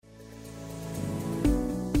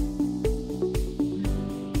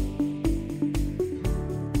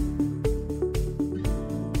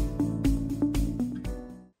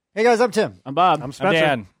Hey guys, I'm Tim. I'm Bob. I'm Spencer.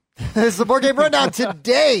 Dan. This is the Board Game Rundown.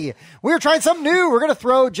 Today, we're trying something new. We're going to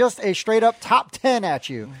throw just a straight-up top 10 at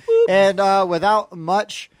you. And without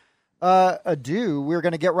much ado, we're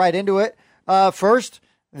going to get right into it. First,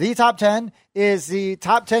 the top 10 is the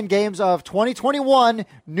top 10 games of 2021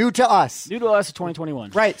 new to us. New to us is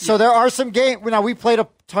 2021. Right. So there are some games. Now, we played a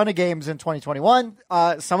ton of games in 2021.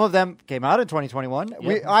 Some of them came out in 2021.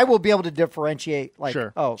 Yep. I will be able to differentiate, like,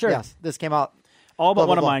 Sure. yes, this came out. All but Blah, blah,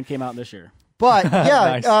 one of blah. mine came out this year. But,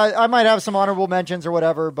 yeah, Nice. I might have some honorable mentions or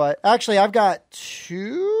whatever. But actually, I've got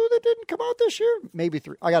 2 that didn't come out this year. Maybe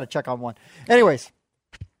 3. I got to check on one. Anyways.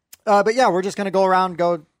 But, yeah, we're just going to go around and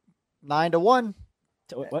go 9-1.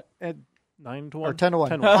 What? 9 to 1. Or 10 to 1.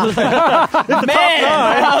 10 to 1. Man,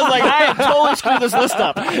 I was like, I totally screwed this list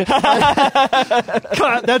up.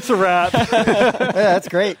 Cut. That's a wrap. Yeah, that's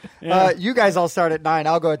great. Yeah. You guys all start at 9.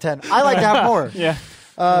 I'll go at 10. I like to have more. Yeah.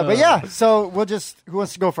 But, yeah, so we'll just – who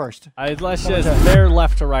wants to go first? Let's just, their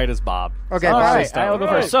left to right is Bob. Okay, All Bob. right, I'll go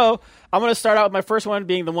first. So I'm going to start out with my first one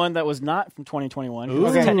being the one that was not from 2021. It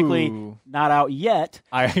was Okay. technically not out yet,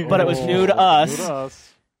 but it was new to New us. to us.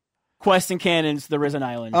 Quest and Cannon's The Risen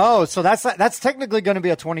Island. Oh, so that's technically going to be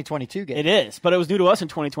a 2022 game. It is, but it was new to us in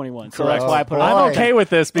 2021. So Correct. that's why I put it Oh, on. boy. I'm okay with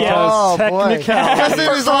this because Oh, boy. technicality. Because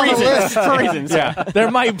it is on the list. For reasons. yeah, there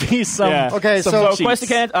might be some. Yeah. Okay, some so So cheats. Quest and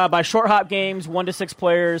Cannon by Short Hop Games, 1 to 6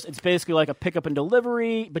 players. It's basically like a pickup and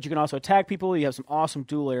delivery, but you can also attack people. You have some awesome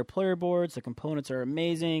dual-layer player boards. The components are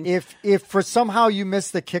amazing. If for somehow you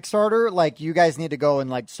missed the Kickstarter, like you guys need to go and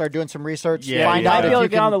like start doing some research, Yeah, find you out might if be able you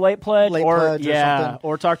to get on the can. late pledge, late or pledge or something.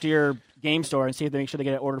 or talk to your game store and see if they make sure they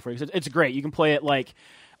get it ordered for you. 'Cause it's great. You can play it like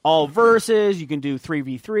all versus. You can do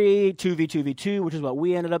 3v3, 2v2v2, which is what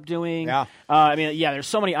we ended up doing. Yeah. I mean, yeah, there's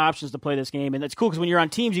so many options to play this game, and it's cool because when you're on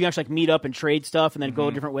teams, you can actually like meet up and trade stuff and then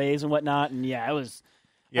go different ways and whatnot. And yeah, it was.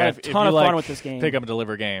 I had a ton of fun with this game. Pick up and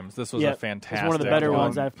deliver games. This was Yeah, a it's fantastic one of the better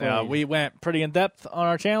ones I've played. We went pretty in depth on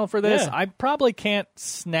our channel for this. Yeah. I probably can't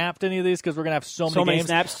snap any of these because we're gonna have so So many many games.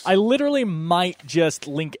 snaps. I literally might just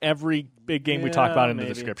link every big game we talk about in the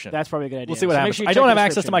maybe. description. That's probably a good idea. We'll see what So make happens. sure you I check don't the have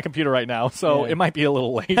access to description. my computer right now, so Yeah. it might be a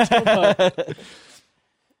little late. but-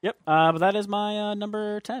 Yep. But that is my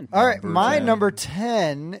number 10. All right, my number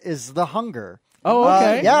 10 is The Hunger. Oh,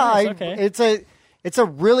 okay. Yeah, Nice, okay. it's a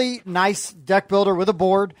really nice deck builder with a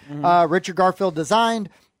board. Richard Garfield designed.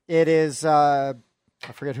 It is I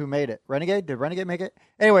forget who made it. Renegade? Did Renegade make it?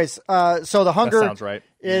 Anyways, so The Hunger sounds right.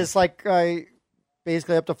 is like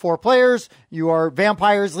basically up to 4 players. You are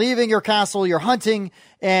vampires leaving your castle. You're hunting,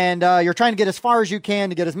 and you're trying to get as far as you can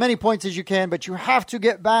to get as many points as you can, but you have to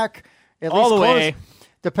get back at All least the close, way.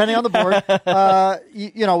 depending on the board.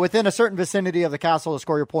 You know, within a certain vicinity of the castle to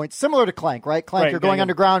score your points. Similar to Clank, right? Clank, Right, you're going yeah.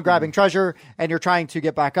 underground, grabbing treasure, and you're trying to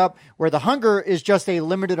get back up, where The Hunger is just a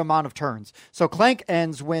limited amount of turns. So Clank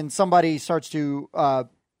ends when somebody starts to...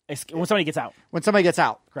 When somebody gets out. when somebody gets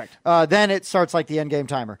out. Correct. Then it starts like the end game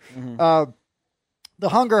timer. The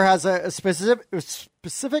Hunger has a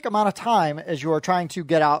specific amount of time as you are trying to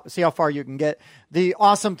get out, see how far you can get. The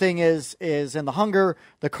awesome thing is in The Hunger,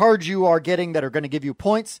 the cards you are getting that are going to give you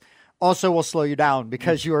points also will slow you down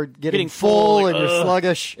because you are getting full like, and you're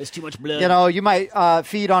sluggish. It's too much blood. You know, you might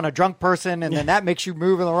feed on a drunk person, and then that makes you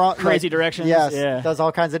move in the wrong Crazy directions. Yes, Yeah. does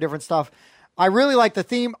all kinds of different stuff. I really like the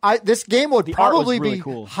theme. This game would The art was probably really be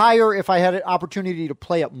cool. higher if I had an opportunity to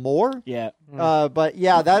play it more. Yeah. But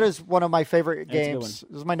yeah, that is one of my favorite That's a good games.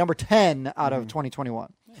 This is my number 10 out of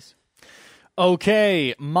 2021.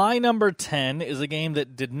 Okay, my number 10 is a game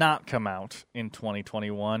that did not come out in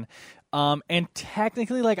 2021. And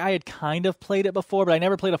technically, like, I had kind of played it before, but I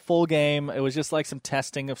never played a full game. It was just like some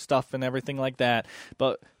testing of stuff and everything like that.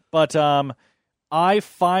 But I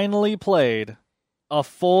finally played a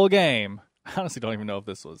full game. I honestly don't even know if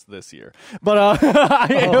this was this year. But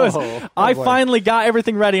I boy. finally got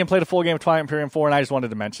everything ready and played a full game of Twilight Imperium 4, and I just wanted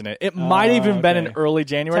to mention it. It might have even been in okay. early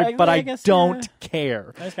January, Technically, but I I guess, don't yeah.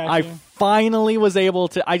 care. I just got I you. finally was able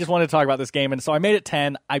to. I just wanted to talk about this game, and so I made it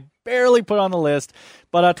 10. I barely put it on the list,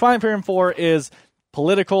 but Twilight Imperium 4 is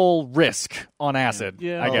political risk on acid,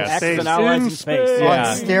 Yeah. I Oh, guess. Axis and allies in space. Yeah.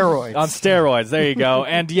 On steroids. On steroids. There you go.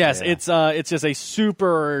 And yes, it's just a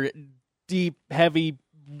super deep, heavy,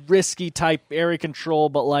 risky type area control,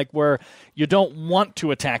 but like where you don't want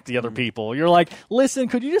to attack the other people. You're like, listen,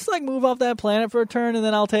 could you just like move off that planet for a turn and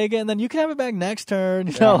then I'll take it and then you can have it back next turn.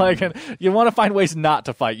 You know, like, and you want to find ways not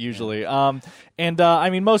to fight usually. I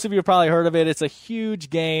mean, most of you have probably heard of it. It's a huge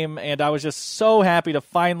game, and I was just so happy to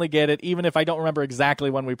finally get it. Even if I don't remember exactly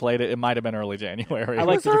when we played it, it might have been early January. I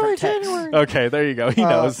like the different texts. Okay, there you go. He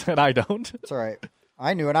knows, and I don't. It's all right.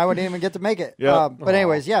 I knew, and I wouldn't even get to make it. Yeah. But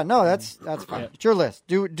anyways, yeah, no, that's fine. It's your list.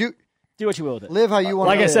 Do Do what you will with it. Live how you want.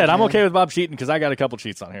 Like to I said, I'm man. okay with Bob cheating because I got a couple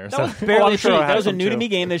cheats on here. That So. was barely I'm sure a I cheat. That have was a some new to too. me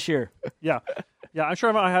game this year. Yeah. Yeah, I'm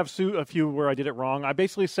sure I have a few where I did it wrong. I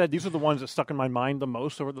basically said these are the ones that stuck in my mind the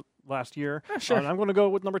most over the last year. sure. And I'm going to go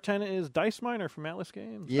with number 10 is Dice Miner from Atlas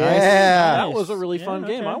Games. Yeah. That was a really Yeah, fun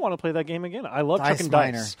game. okay. I want to play that game again. I love Dice chucking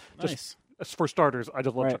Miner. dice. Nice. Just for starters, I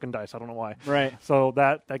just love Right. chucking dice. I don't know why. Right. So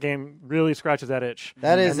that game really scratches that itch.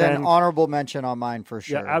 That is And an then- honorable mention on mine for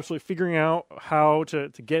sure. Yeah, absolutely. Figuring out how to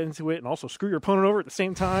get into it and also screw your opponent over at the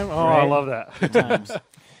same time. Oh, Right. I love that. Times.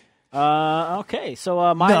 Okay,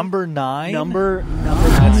 so my Number 9? number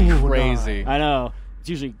That's 9. crazy. I know. It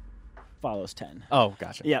usually follows 10. Oh,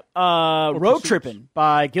 gotcha. Yep. Road Trippin'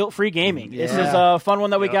 by Guilt Free Gaming. This is a fun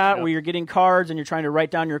one that we got where you're getting cards and you're trying to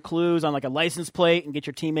write down your clues on like a license plate and get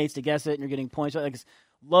your teammates to guess it and you're getting points. Like,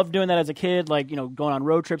 loved doing that as a kid, like, going on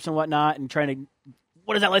road trips and whatnot and trying to,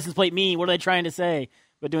 what does that license plate mean? What are they trying to say?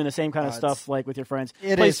 But doing the same kind of stuff like with your friends.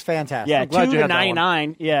 It Plays- is fantastic. Yeah, I'm glad 2 you to had that one.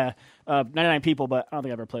 99. Yeah. 99 people, but I don't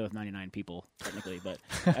think I ever play with 99 people, technically. But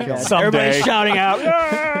Someday. everybody's shouting out.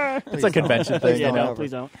 "Yeah!" It's a convention Please thing. Yeah, don't no, ever.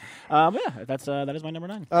 please don't. Yeah, that is my number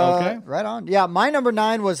 9. Okay. Right on. Yeah, my number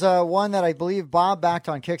 9 was one that I believe Bob backed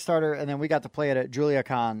on Kickstarter, and then we got to play it at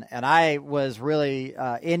JuliaCon, and I was really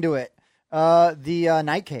into it. The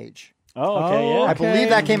Night Cage. Oh, okay, yeah. I believe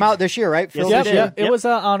that came out this year, right? Phil, Yes, this it year? did. It Yep. was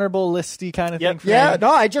an honorable listy kind of Yep. thing for Yeah, me.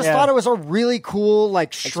 no, I just Yeah. thought it was a really cool,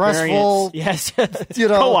 like stressful, Yes. you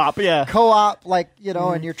know, Co-op, yeah. co-op, like,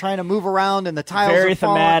 and you're trying to move around and the tiles Very are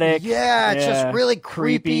falling. thematic. Yeah, it's Yeah. just really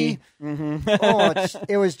creepy. Creepy.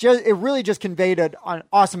 It really just conveyed an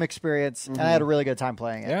awesome experience, and I had a really good time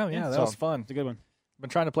playing it. Yeah, that So- was fun. It's a good one. Been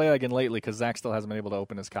trying to play it again lately because Zach still hasn't been able to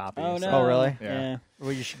open his copy. Oh, so- no. Oh, really? Yeah.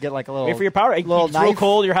 Well, you should get like a little Wait for your power. little It's real knife.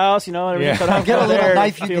 cold at your house, and everything. Yeah. So don't Get a go little there.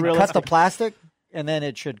 knife you Feel can cut realistic. the plastic, and then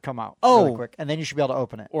it should come out Oh. really quick, and then you should be able to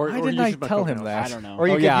open it. Or Why or didn't use I my tell him coconuts. that? I don't know. Or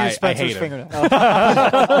you Oh, could yeah, use I Spencer's hate him.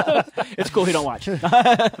 fingernail. It's cool. He don't watch.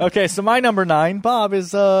 Okay, so my number 9, Bob,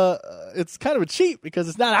 is it's kind of a cheat because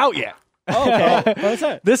it's not out yet. Okay. What is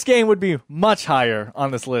that? This game would be much higher on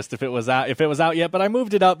this list if it was out yet, but I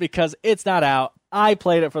moved it up because it's not out. I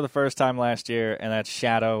played it for the first time last year, and that's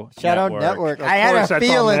Shadow Network. Of I had course a that's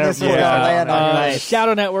feeling on this was there. going to Yeah. land on your list.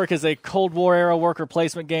 Shadow Network is a Cold War era worker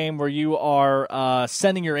placement game where you are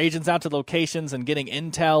sending your agents out to locations and getting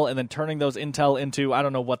intel, and then turning those intel into, I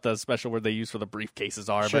don't know what the special word they use for the briefcases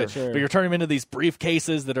are, but you're turning them into these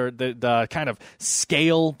briefcases that are the kind of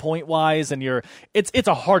scale point wise, and it's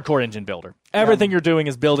a hardcore engine builder. Everything you're doing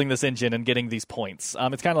is building this engine and getting these points.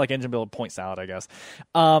 It's kind of like engine build point salad, I guess.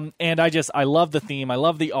 And I love the theme. I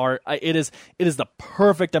love the art. It is the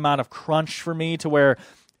perfect amount of crunch for me to where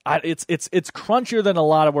it's crunchier than a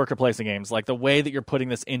lot of worker placement games, like the way that you're putting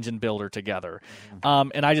this engine builder together.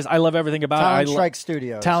 And I love everything about Talent it. Strike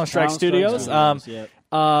Studios. Talent Strike Studios.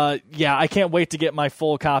 Yeah, I can't wait to get my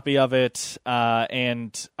full copy of it.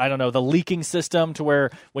 And I don't know, the leaking system to where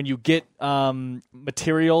when you get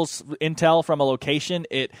materials intel from a location,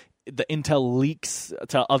 the intel leaks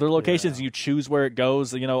to other locations. You choose where it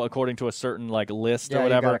goes, according to a certain list or you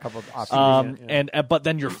whatever. got a couple of options. But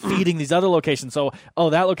then you're feeding these other locations. So,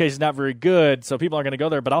 that location's not very good, so people aren't going to go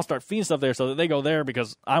there. But I'll start feeding stuff there so that they go there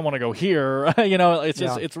because I want to go here.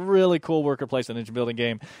 It's really cool worker placement engine building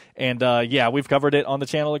game. And we've covered it on the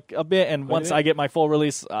channel a bit. And once I get my full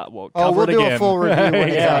release, we'll cover we'll it do again. a full review. When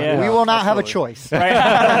it's out. yeah. We will not have a choice, but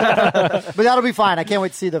that'll be fine. I can't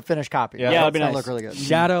wait to see the finished copy. Yeah, that'd be That'll nice. look really good.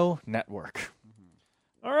 Shadow Network.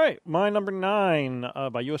 All right, my number 9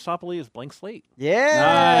 by USopoly is Blank Slate.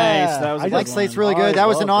 Yeah, Nice. That was a Blank good Slate's one. really good. That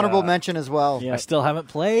was love an honorable that. mention as well. Yeah. I still haven't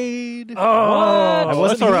played. Oh, I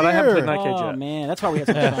wasn't that's all right. I haven't here. played Night Cage Oh yet. man, that's why we had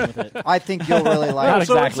so much fun with it. I think you'll really like Not it.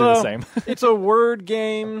 So exactly it's the same. It's a word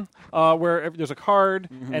game where there's a card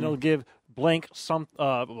and it'll give blank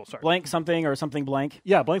Blank something or something blank.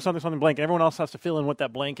 Yeah, blank something blank. Everyone else has to fill in what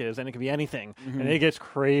that blank is, and it can be anything. And it gets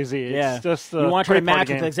crazy. Yeah, It's just you want to try to great party match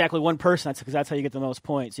with game. exactly one person. Because that's how you get the most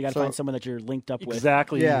points. You got to So- find someone that you're linked up with.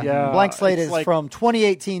 Exactly. Yeah. Yeah. Blank Slate It's is like- from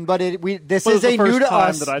 2018, but this Well, is it's the a new first to time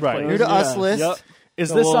us, that I'd Right. played new it. to us Yeah. list. Yep. Is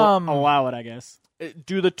So this we'll allow it? I guess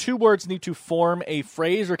do the two words need to form a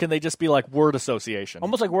phrase, or can they just be like word association?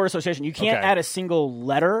 almost like word association. You can't Okay. add a single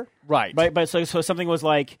letter. Right. But so something was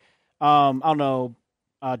like I don't know.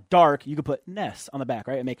 Dark, you could put ness on the back,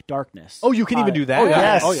 right, and make darkness. Oh, you can even do that.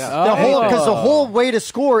 Yes. Oh, yeah. The whole because the whole way to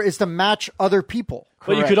score is to match other people.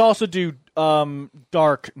 But you Correct. could also do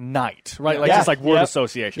Dark Knight, right? Like Yeah. just like word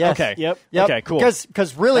association. Yes. Okay. Yep. Okay, cool.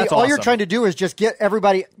 Because really, That's all you're awesome. trying to do is just get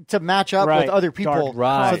everybody to match up Right. with other people Dark.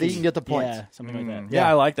 Right. so that you can get the points. Yeah, something like that. Yeah,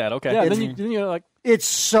 I like that. Okay. Yeah, It's- then you like It's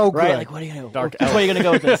so good. Right? Like, what are you going to Dark Which way are you going to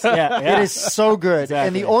go with this? Yeah. It is so good. Exactly.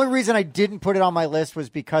 And the only reason I didn't put it on my list was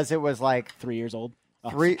because it was like 3 years old. Oh.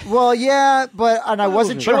 3. Well, yeah, and I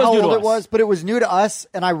wasn't sure But it was how new to old it us. was, but it was new to us,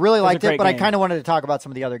 and I really liked it. great But I game. kind of wanted to talk about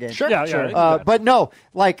some of the other games. Sure. yeah. But no,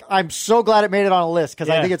 like I'm so glad it made it on a list because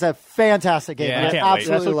I Yeah. think it's a fantastic game. Yeah, I I can't wait. Yeah,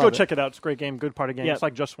 absolutely so love go it. check it out. It's a great game, good party game. Yep. It's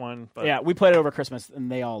like Just One. But Yeah, we played it over Christmas,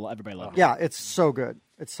 and everybody loved it. Yeah, it's so good.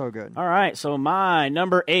 It's so good. All right, so my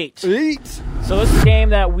number 8. Eat. So this is a game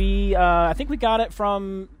that we, I think we got it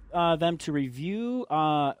from them to review,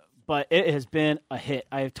 but it has been a hit.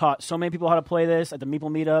 I have taught so many people how to play this at the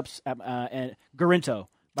Meeple meetups, and Garinto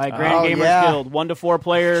by Grand Oh, Gamers yeah. Guild, 1 to 4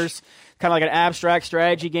 players, kind of like an abstract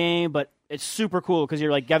strategy game, but it's super cool because you're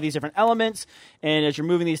like you have these different elements, and as you're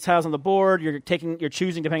moving these tiles on the board, you're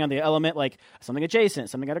choosing depending on the element, like something adjacent,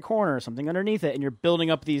 something at a corner, something underneath it, and you're building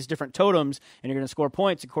up these different totems, and you're going to score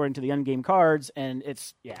points according to the end game cards, and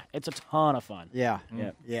it's a ton of fun. Yeah.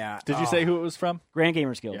 Yeah. Yeah. Did you say who it was from? Grand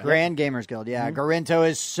Gamers Guild. Grand Gamers Guild, yeah. Garinto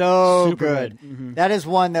is so Super good. That is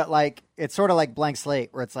one that, like, it's sort of like Blank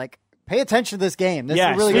Slate, where it's like, pay attention to this game. This is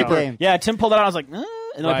a really super. good game. Yeah, Tim pulled it out. I was like,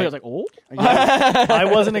 and then I Right. was like, oh. I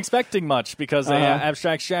wasn't expecting much because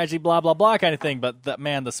abstract strategy, blah blah blah kind of thing. But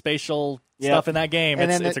the spatial stuff in that game,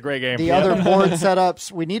 And then it's a great game. The other board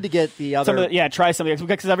setups, we need to get the other. Try some of the,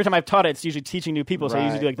 because every time I've taught it, it's usually teaching new people, so I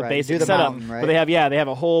usually do like the Right. basic Do the setup. mountain, right? But they have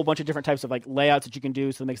a whole bunch of different types of like layouts that you can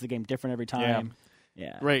do, so it makes the game different every time.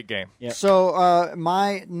 Yeah. Great game. Yep. So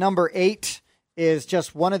my number 8 is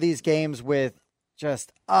just one of these games with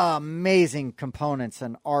just amazing components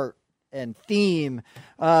and art and theme.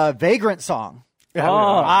 Vagrant Song.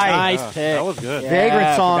 Oh, nice pick. that was good. Yeah,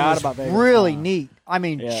 Vagrant Song forgot is about Vagrant really Song. neat. I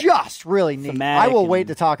mean, Yeah. just really neat. Thematic I will and- wait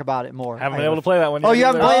to talk about it more. Haven't been able to play that one. Oh, yet you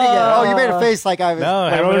haven't either. played it yet? Oh, you made a face like I was. No, I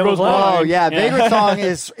haven't roller been able to goes play it. Oh yeah, Yeah. Vagrant Song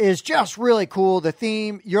is just really cool. The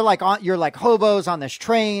theme, you're like hobos on this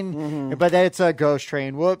train, but it's a ghost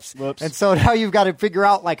train. Whoops. And so now you've got to figure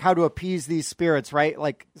out like how to appease these spirits, right?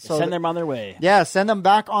 Like Send them on their way. Yeah, send them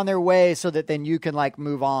back on their way so that then you can like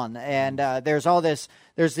move on. And there's all this.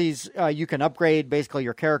 There's these. You can upgrade basically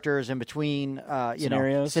your characters in between.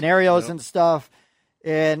 Scenarios and stuff.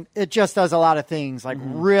 And it just does a lot of things like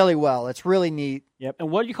really well. It's really neat. Yep. And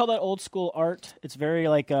what do you call that old school art? It's very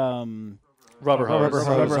like Rubber hose. Rubber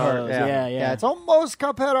hose art. hose. Yeah. It's almost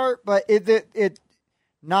Cuphead art, but it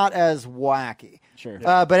not as wacky. Sure.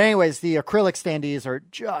 But anyways, the acrylic standees are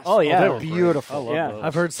just they were beautiful. great. I love those.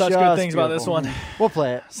 I've heard such Just good things about this beautiful. one. We'll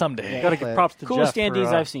play it. Someday. Got to give props to Coolest Jeff standees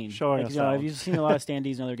for, I've seen. showing Like, us out. I've seen a lot of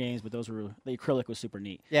standees in other games, but the acrylic was super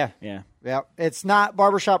neat. Yeah. Yeah. Yeah. It's not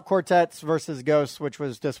Barbershop Quartets versus Ghosts, which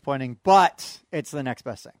was disappointing, but it's the next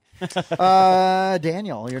best thing.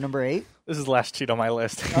 Daniel, you're number 8. This is the last cheat on my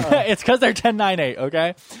list. It's because they're 10-9-8,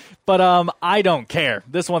 okay? But I don't care.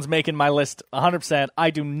 This one's making my list 100%.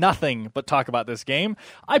 I do nothing but talk about this game.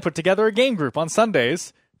 I put together a game group on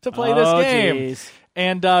Sundays to play this game. Geez.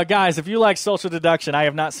 And guys, if you like social deduction, I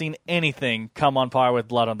have not seen anything come on par with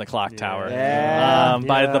Blood on the Clock Tower.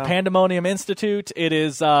 By the Pandemonium Institute, it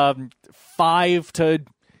is 5 to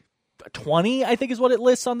 20, I think is what it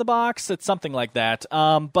lists on the box. It's something like that.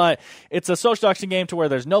 But it's a social deduction game to where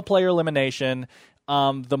there's no player elimination.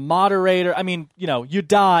 The moderator, I mean, you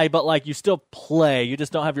die, but like you still play. You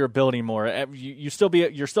just don't have your ability more. You're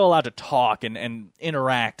still allowed to talk and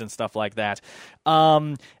interact and stuff like that.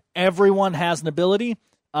 Everyone has an ability.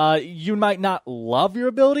 You might not love your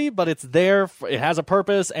ability, but it's there. It has a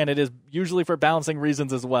purpose, and it is usually for balancing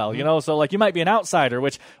reasons as well. So like you might be an outsider,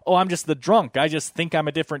 which, I'm just the drunk. I just think I'm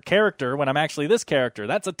a different character when I'm actually this character.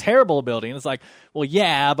 That's a terrible ability. And it's like, well,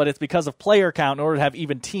 yeah, but it's because of player count. In order to have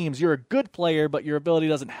even teams, you're a good player, but your ability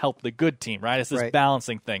doesn't help the good team, right? It's this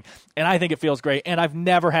balancing thing. And I think it feels great. And I've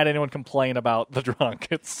never had anyone complain about the drunk.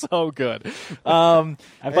 It's so good. I've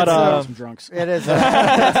had some drunks. It is. It's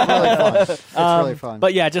really fun. It's really fun.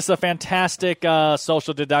 But yeah, just a fantastic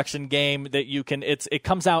social deduction game that you can. It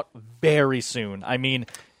comes out very soon. I mean,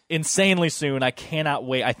 insanely soon. I cannot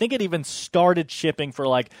wait. I think it even started shipping for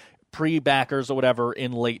like pre-backers or whatever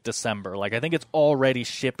in late December. Like I think it's already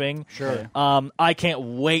shipping. Sure. I can't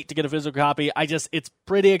wait to get a physical copy. It's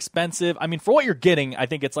pretty expensive. I mean, for what you're getting, I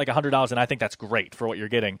think it's like $100, and I think that's great for what you're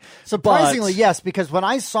getting. Surprisingly, yes, because when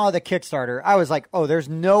I saw the Kickstarter, I was like, oh, there's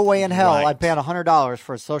no way in hell I'd pay $100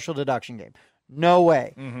 for a social deduction game. No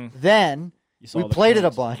way. Then we played it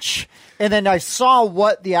a bunch, and then I saw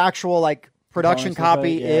what the actual like production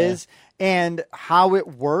copy is and how it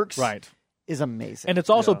works. Right. is amazing. And it's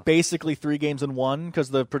also basically 3 games in one because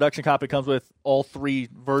the production copy comes with all 3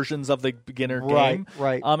 versions of the beginner game.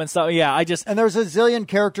 Right. And so, and there's a zillion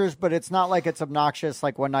characters, but it's not like it's obnoxious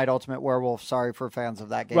like One Night Ultimate Werewolf. Sorry for fans of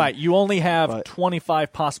that game. Right. You only have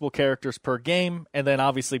 25 possible characters per game, and then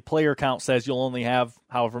obviously player count says you'll only have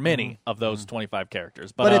however many of those 25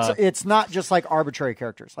 characters. But it's not just like arbitrary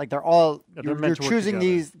characters. Like they're all you're choosing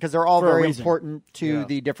these because they're all very important to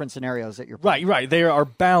the different scenarios that you're playing. Right. They are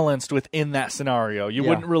balanced within that scenario. You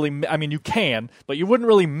wouldn't really, I mean, you can, but you wouldn't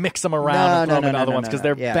really mix them around and throw them in other ones because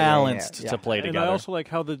they're balanced to play together. And I also like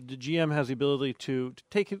how the GM has the ability to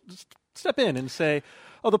step in and say,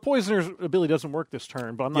 oh, the poisoner's ability doesn't work this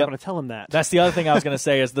turn, but I'm not going to tell him that. That's the other thing I was going to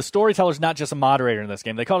say is the storyteller's not just a moderator in this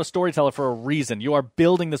game. They call it a storyteller for a reason. You are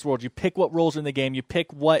building this world. You pick what roles are in the game. You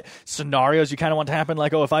pick what scenarios you kind of want to happen.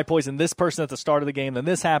 Like, oh, if I poison this person at the start of the game, then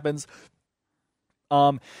this happens.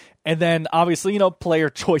 And then, obviously, player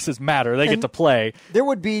choices matter. They get to play. There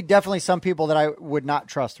would be definitely some people that I would not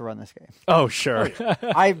trust to run this game. Oh, sure.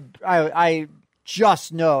 I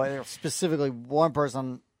just know specifically one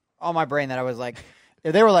person on my brain that I was like,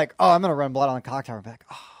 if they were like, oh, I'm going to run Blood on the Clock Tower, I'd be like,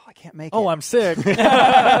 oh, I can't make it. Oh, I'm sick.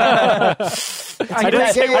 I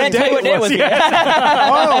didn't tell you what day it was.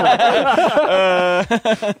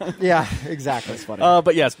 Yeah, exactly. That's funny.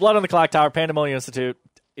 But yes, Blood on the Clock Tower, Pandemonium Institute.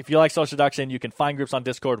 If you like social deduction, you can find groups on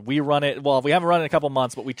Discord. We run it. Well, we haven't run it in a couple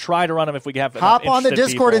months, but we try to run them if we have Hop on the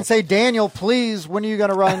Discord people. and say, Daniel, please, when are you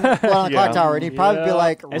going to run Blood on the Clock Tower? And he'd probably be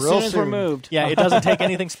like, as real soon as we're moved. Yeah, it doesn't take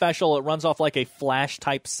anything special. It runs off like a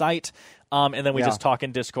Flash-type site, and then we just talk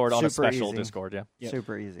in Discord on a special easy. Discord. Yeah,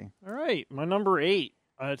 Super easy. All right, my number 8.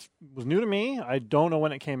 It was new to me. I don't know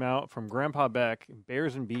when it came out. From Grandpa Beck,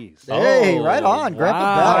 Bears and Bees. Hey, right on.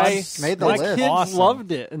 Grandpa Beck made the my list. kids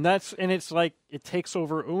loved it, and it's like it takes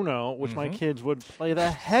over Uno, which my kids would play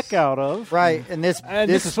the heck out of. Right, and this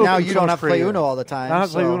now you don't have to play Uno all the time. I have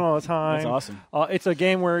to play Uno all the time. That's awesome. It's a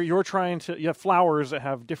game where you have flowers that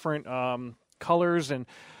have different colors, and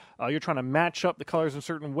you're trying to match up the colors in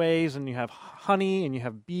certain ways, and you have honey and you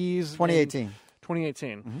have bees. 2018.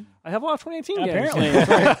 2018. I have a lot of 2018 games. Apparently.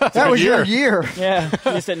 That was your year. Yeah. You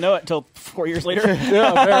just didn't know it until 4 years later.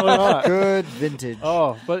 Yeah, apparently not. Good vintage.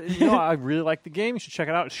 Oh, but I really like the game. You should check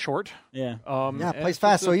it out. It's short. Yeah. It plays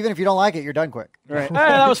fast, so even if you don't like it, you're done quick. Right. All right,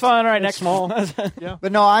 that was fun. All right, next small.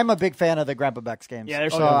 But no, I'm a big fan of the Grandpa Beck's games. Yeah,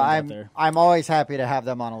 there's so some good ones out there. I'm always happy to have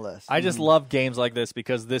them on a list. I just love games like this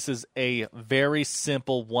because this is a very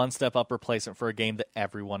simple one-step up replacement for a game that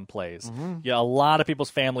everyone plays. Yeah, a lot of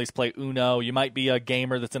people's families play Uno. You might be a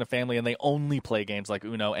gamer that's in a family and they only play games like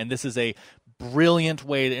Uno, and this is a brilliant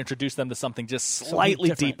way to introduce them to something just slightly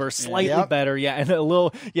deeper, slightly better, and a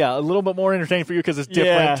little bit more entertaining for you because it's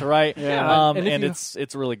different, right? Yeah. And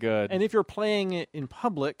it's really good. And if you're playing it in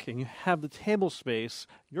public and you have the table space,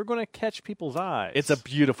 you're going to catch people's eyes. It's a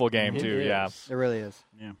beautiful game too. is. Yeah, It really is.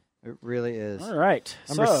 Yeah. It really is. All right.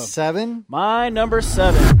 Number 7. My number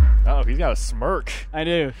 7. Oh, he's got a smirk. I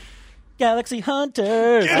do. Galaxy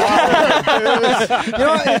Hunters.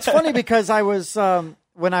 It's funny because I was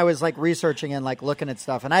when I was like researching and like looking at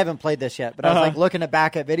stuff, and I haven't played this yet, but I was like looking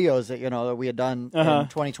back at videos that that we had done in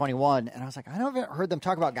 2021, and I was like, I haven't heard them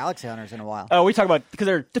talk about Galaxy Hunters in a while. Oh, we talk about because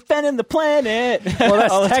they're defending the planet. Well,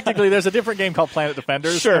 that's technically there's a different game called Planet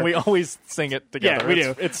Defenders, Sure. and we always sing it together. Yeah, we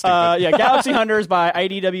do. It's stupid. Galaxy Hunters by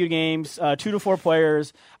IDW Games, 2 to 4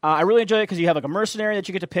 players. I really enjoy it because you have like a mercenary that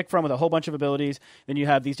you get to pick from with a whole bunch of abilities. Then you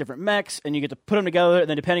have these different mechs, and you get to put them together. And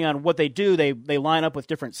then depending on what they do, they line up with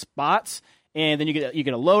different spots. And then you get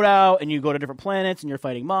a loadout, and you go to different planets, and you're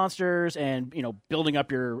fighting monsters, and building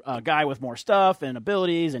up your guy with more stuff and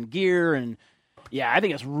abilities and gear. And I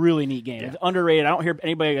think it's a really neat game. It's underrated. I don't hear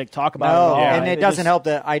anybody talk about it at all. And it doesn't help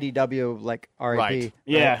that IDW like RAP. Right.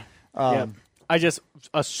 Yeah.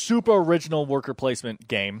 A super original worker placement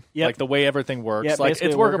game. Yep. Like the way everything works. Yep, like basically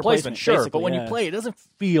it's a worker worker placement, placement, sure. But when you basically, play it doesn't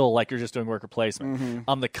feel like you're just doing worker placement.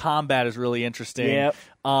 The combat is really interesting. Yep.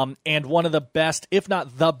 And one of the best, if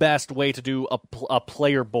not the best, way to do a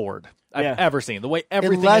player board I've ever seen. The way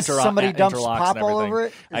everything Unless somebody dumps interlocks pop and all everything. over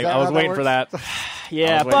it? I was waiting for that.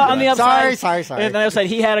 Yeah, but on the other side, Sorry. And then I said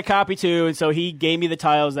he had a copy too, and so he gave me the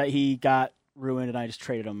tiles that he got ruined, and I just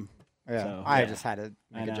traded them. Yeah, So, I just had to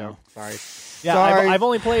make I a know. joke. Sorry. Yeah, Sorry. I've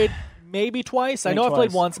only played maybe twice. I know I've played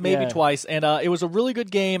twice. once, maybe Yeah. twice, and it was a really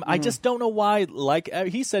good game. I just don't know why. Like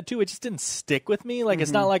he said too, it just didn't stick with me. Like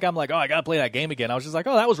it's not like I'm like, oh, I gotta play that game again. I was just like,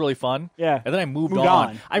 oh, that was really fun. Yeah. and then I moved Moved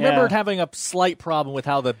on. I remember having a slight problem with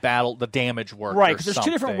how the damage worked. Right, or because there's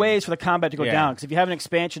two different something. ways for the combat to go Yeah. down. Because if you have an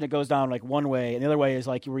expansion, it goes down like one way, and the other way is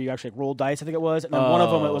like where you actually roll dice. I think it was, and then one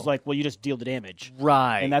of them it was like, well, you just deal the damage.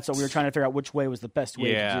 Right, And that's what we were trying to figure out which way was the best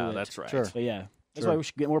way to do it. that's right. Sure. So yeah. That's why we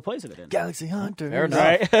should get more plays of it in. Galaxy Hunter. Fair enough.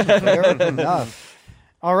 Right? Fair enough.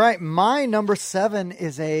 All right, my number 7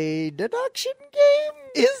 is a deduction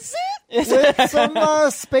game. Is it? With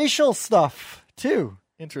some spatial stuff, too.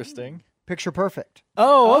 Interesting. Picture Perfect.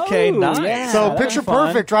 Oh, okay, Oh, nice. yeah. So that Picture was fun.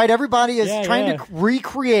 Perfect, right? Everybody is Yeah, trying yeah. to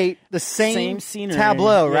recreate the same scenery.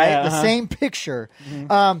 tableau, right? Yeah, The same picture.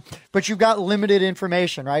 But you've got limited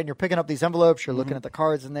information, right? And you're picking up these envelopes, you're looking at the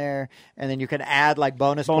cards in there, and then you can add like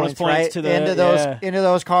bonus points right, to the, into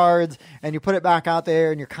those cards, and you put it back out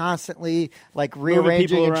there, and you're constantly like rearranging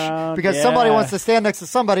people and around. because Yeah. somebody wants to stand next to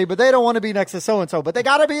somebody, but they don't want to be next to so and so, but they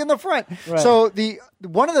got to be in the front. Right. So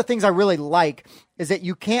one of the things I really like is that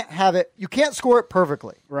you can't score it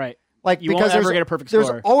perfectly. Right. Like You because won't ever there's, get a perfect there's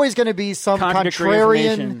score. always going to be some Contradictory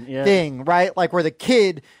contrarian information, yeah. thing, right? Like where the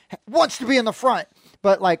kid wants to be in the front,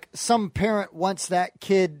 but like some parent wants that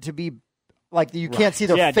kid to be like you can't see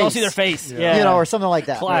their face. Don't see their face. Yeah. or something like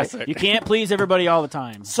that. Classic. You can't please everybody all the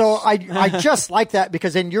time. So I just like that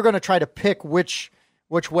because then you're going to try to pick which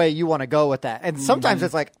way you want to go with that. And sometimes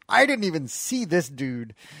it's like, I didn't even see this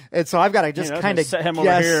dude. And so I've got to just kind of set him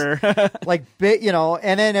guess, over here. like,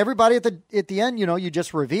 and then everybody at the end, you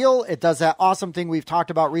just reveal. It does that awesome thing we've talked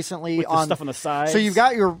about recently With the stuff on the sides. So you've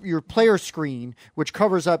got your player screen, which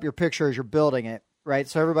covers up your picture as you're building it. Right,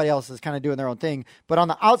 so everybody else is kind of doing their own thing. But on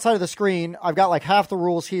the outside of the screen, I've got like half the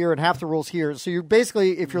rules here and half the rules here. So you're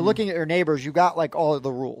basically, if you're looking at your neighbors, you got like all of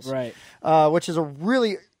the rules. Right. Which is a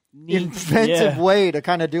really Neat. inventive Yeah. way to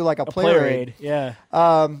kind of do like a player aid. Yeah.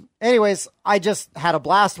 Anyways, I just had a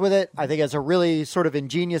blast with it. I think it's a really sort of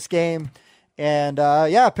ingenious game. And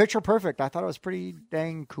Picture Perfect. I thought it was pretty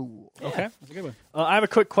dang cool. Okay. That's a good one. I have a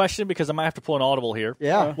quick question because I might have to pull an audible here.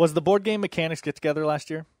 Yeah. Was the board game mechanics get together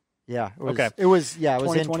last year? Yeah. It was, Okay. It was in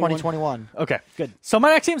 2021. 2021. Okay. Good. So my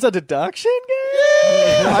next team's a deduction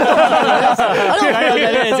game? I know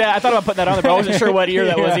that is. Yeah, I thought about putting that on there, but I wasn't sure what year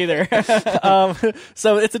that was either.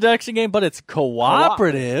 So it's a deduction game, but it's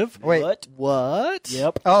cooperative. Wait. What?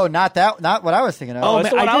 Yep. Oh, not what I was thinking of. Oh, that's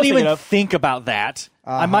man, the one I I was didn't even thinking of. think about that.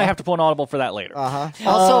 I might have to pull an audible for that later.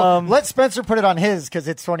 Also, let Spencer put it on his because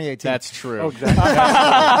it's 2018. That's true.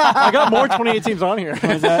 I got more 2018 teams on here. See,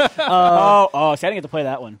 I didn't get to play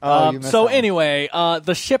that one. you missed So that one. anyway,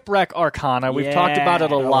 the Shipwreck Arcana, we've talked about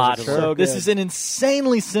it a lot. was so This good. is an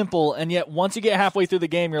insanely simple, and yet once you get halfway through the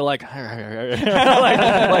game, you're like,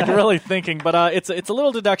 like really thinking. But it's a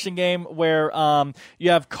little deduction game where you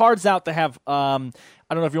have cards out that have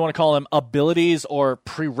I don't know if you want to call them abilities or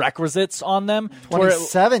prerequisites on them. where it-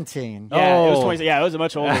 2017. Yeah, it was Oh. 20. Yeah, it was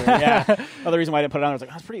much older. Yeah. Another reason why I didn't put it on, I was like,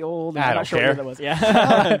 it's pretty old. I I'm don't not sure care. what year that was.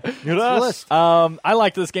 Yeah. Good list. I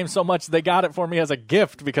liked this game so much they got it for me as a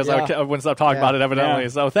gift because I Yeah. wouldn't stop talking about it evidently. Yeah.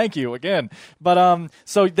 So thank you again. But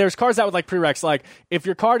so there's cards out with like prereqs, like if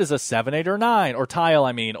your card is a 7, 8, or 9, or tile,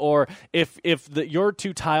 or if your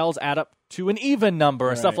two tiles add up to an even number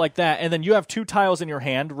and stuff Right. like that, and then you have two tiles in your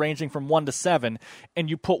hand ranging from 1 to 7, and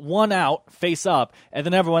you put one out face up, and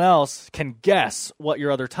then everyone else can guess what your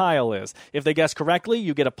other tile is. If they guess correctly,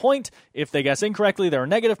 you get a point. If they guess incorrectly, there are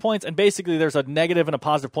negative points, and basically there's a negative and a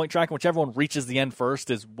positive point track, and whichever one reaches the end first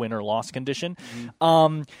is win or loss condition.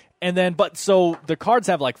 And then, so the cards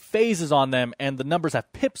have like phases on them, and the numbers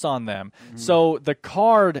have pips on them. So the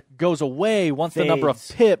card goes away once the number of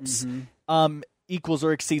Fades. pips equals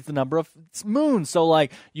or exceeds the number of moons. So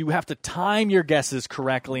like you have to time your guesses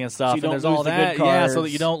correctly and stuff. So you don't and there's lose all the that, good yeah, so that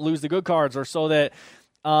cards. you don't lose the good cards, or so that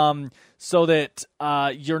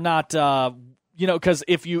you're not. Because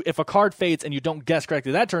if a card fades and you don't guess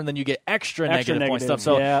correctly that turn, then you get extra negative point stuff.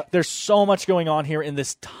 So yeah. there's so much going on here in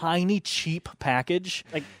this tiny, cheap package.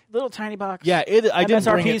 Like little tiny box. Yeah, I didn't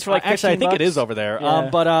bring MSRPs it. for like actually, I think it $15. is over there. Yeah.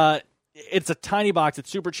 But it's a tiny box. It's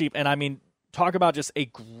super cheap, and I mean, talk about just a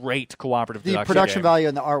great cooperative The deduction production game. value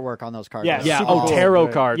and the artwork on those cards. Yeah, are Yeah. super Oh, cool. tarot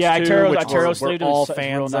cards. Yeah, too, tarot which we're sleeve all is real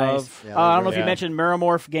fans nice. of. Yeah, I don't know if yeah. you mentioned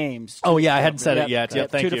Miramorph Games. Oh yeah, I hadn't said it Yep, yet.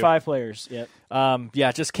 Yep, thank 2 you. to 5 players. Yep.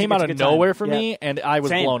 It just came It's out a of good time. nowhere for Yeah. me, and I was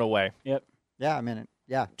Same. blown away. Yep. Yeah, I mean,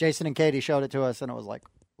 Jason and Katie showed it to us, and it was like,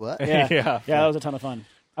 what? Yeah. Yeah. That was a ton of fun.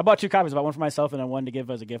 I bought 2 copies. I bought one for myself and then one to give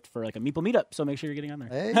as a gift for like a Meeple meetup. So make sure you're getting on there.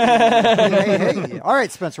 Hey. All right,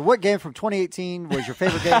 Spencer, what game from 2018 was your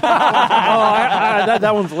favorite game?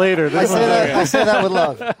 That one's later. I say that with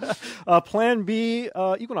love. Plan B,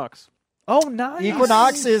 Equinox. Oh, nice.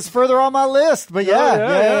 Equinox is further on my list, but yeah,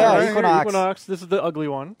 Right here, Equinox. Equinox. This is the ugly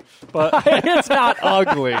one, but It's not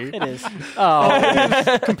ugly. It is.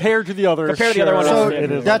 compared to the other, Compared to the other one, So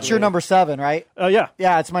it is that's your number 7, right? Yeah.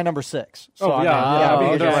 Yeah, it's my number 6. So Oh, I yeah, mean, yeah, we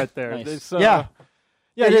they're could just- right there. Nice. It's, Yeah.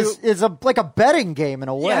 Yeah, it's like a betting game in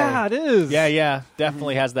a way. Yeah, it is. Yeah.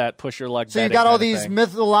 Definitely has that push your luck. So you got all these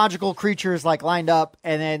mythological creatures like lined up,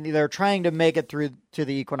 and then they're trying to make it through to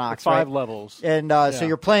the Equinox. Like 5 right? levels. And so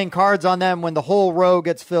you're playing cards on them. When the whole row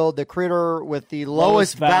gets filled, the critter with the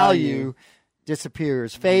lowest value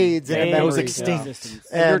disappears, fades, and goes extinct.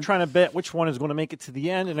 And you're trying to bet which one is going to make it to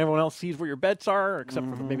the end, and everyone else sees where your bets are, except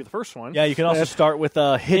for maybe the first one. Yeah, you can also start with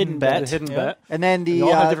a hidden bet. The hidden bet. And then They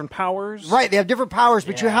all have different powers. Right, they have different powers,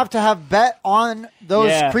 but you have to have bet on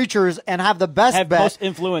those creatures and have the best bet, most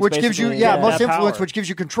influence, which gives you most influence, which gives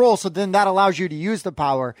you control. So then that allows you to use the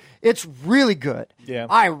power. It's really good. Yeah,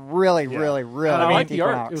 I really I like the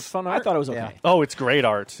art. Equinox. It was fun art. I thought it was okay. Oh, it's great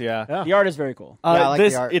art. Yeah. The art is very cool. I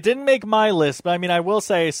like the art. It didn't make my list, but I mean, I will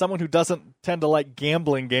say, someone who doesn't tend to like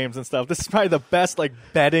gambling games and stuff, this is probably the best like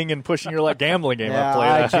betting and pushing your luck gambling game I've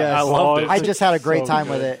played. I loved it. I just had a great time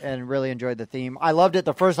with it and really enjoyed the theme. I loved it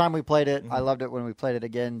the first time we played it. I loved it when we played it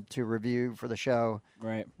again to review for the show.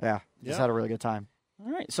 Right. Yeah, just had a really good time.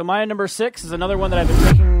 All right. So my number 6 is another one that I've been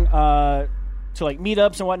taking to like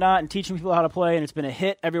meetups and whatnot and teaching people how to play, and it's been a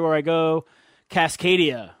hit everywhere I go.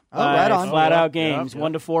 Cascadia. Right on. Flat Out Games.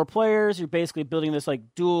 1 to 4 players. You're basically building this like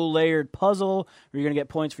dual layered puzzle where you're going to get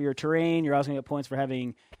points for your terrain. You're also going to get points for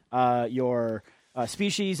having your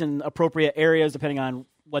species in appropriate areas depending on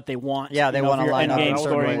what they want. Yeah, they want to line up in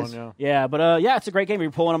certain ways. Yeah, but it's a great game.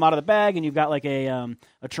 You're pulling them out of the bag, and you've got like a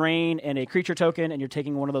terrain and a creature token, and you're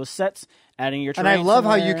taking one of those sets, adding your terrain. And I love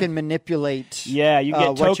how somewhere. you can manipulate. Yeah, you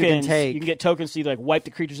get tokens. You can take. You can get tokens to either like wipe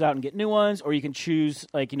the creatures out and get new ones, or you can choose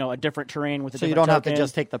like a different terrain with a so different you don't have token. to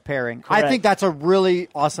just take the pairing. Correct. I think that's a really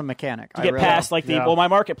awesome mechanic. To get past like my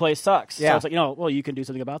marketplace sucks. Yeah. So it's like you can do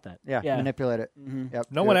something about that. Yeah, manipulate it. Mm-hmm. Yep.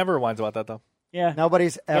 No one ever whines about that, though. Yeah,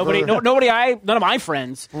 nobody's ever. None of my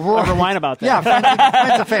friends ever whine about that. Yeah,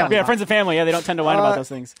 friends and family. Yeah, friends and family. Yeah, they don't tend to whine about those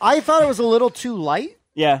things. I thought it was a little too light.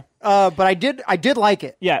 Yeah. But I did like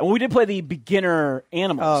it. Yeah, well, we did play the beginner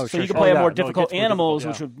animals, Oh, so sure, you could sure. play Oh, yeah. more No, it difficult gets more animals,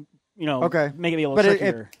 difficult, which would make it be a little but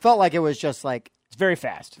trickier. it felt like it was just like It's very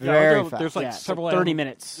fast. very fast. There's like It's several like 30 animals.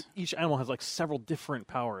 minutes. Each animal has like several different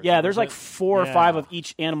powers. Yeah, there's like 4 or 5 of Yeah.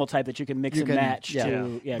 each animal type that you can mix You and can- match yeah.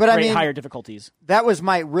 to But I create mean- higher difficulties. That was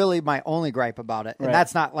my only gripe about it, and Right.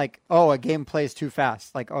 that's not like a game plays too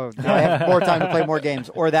fast. Like now I have more time to play more games,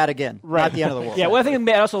 or that again. Not the end of the world. Yeah, well, I think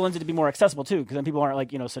it also lends it to be more accessible too, because then people aren't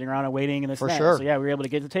like sitting around and waiting and this For and that. sure. So yeah, we were able to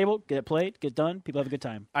get to the table, get it played, get it done. People have a good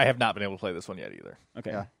time. I have not been able to play this one yet either.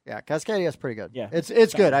 Okay. Yeah, Cascadia is pretty good. Yeah. it's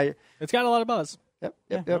good. It's got a lot of buzz.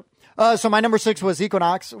 Yep. So my number 6 was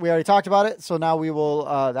Equinox. We already talked about it, so now we will.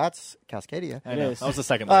 That's Cascadia. It is. That was the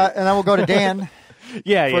second And one. then we'll go to Dan for for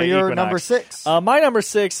your Equinox. number 6. My number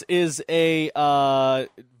 6 is a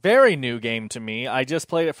very new game to me. I just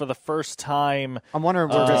played it for the first time I'm wondering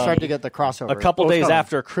if we're going to start to get the crossover. a couple it's days coming.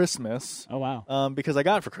 after Christmas. Oh wow. Because I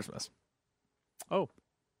got it for Christmas. Oh.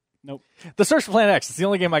 Nope. The Search for Planet X. It's the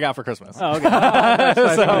only game I got for Christmas. Oh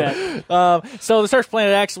okay. So the Search for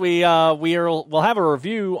Planet X, we'll have a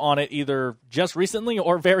review on it either just recently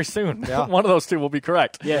or very soon. Yeah. One of those two will be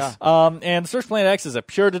correct. Yes. And Search for Planet X is a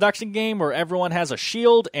pure deduction game where everyone has a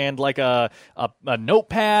shield and like a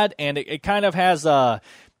notepad, and it kind of has the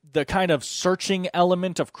kind of searching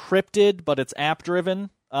element of Cryptid, but it's app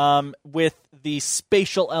driven. With the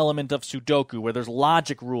spatial element of Sudoku, where there's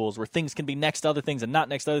logic rules, where things can be next to other things and not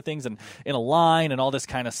next to other things, and in a line and all this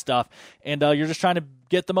kind of stuff. And you're just trying to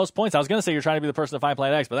get the most points. I was going to say you're trying to be the person to find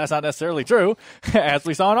Planet X, but that's not necessarily true, as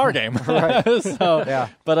we saw in our game. But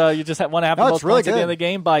you just want to have the most really points at the good. end of the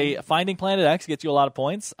game by finding Planet X gets you a lot of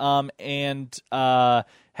points, and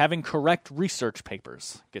having correct research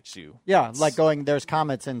papers gets you. Yeah, like there's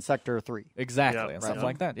comets in Sector 3. Exactly, Yeah, and stuff right.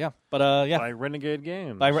 like that. Yeah, but yeah. By Renegade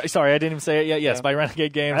Games. Sorry, I didn't even say it yet. Yes, by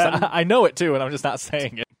Renegade Games. I know it too, and I'm just not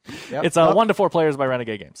saying it. Yep. It's 1 to 4 players by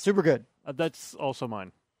Renegade Games. Super good. That's also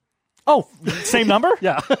mine. Oh, same number?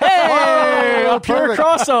 Yeah. Hey, a pure Perfect.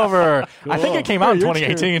 crossover. I think it came out in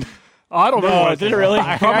 2018. I don't know. Did it really?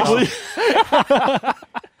 Probably.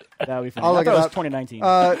 That would be fun. I'll I look thought it it was up.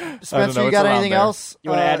 2019. Spencer, you it's got around anything there. else?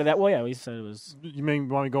 you want to add to that? Well, yeah, we said it was You mean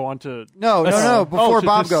want to go on to? No. Before to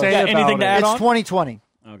Bob goes, say Yeah, about anything to it. add it's on? 2020.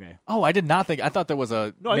 okay. Oh, I did not think. I thought there was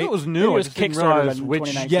a. No, I knew it was Maybe new. it was I just didn't Kickstarter realize in which.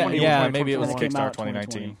 2019. Yeah, when maybe it was When it came out, Kickstarter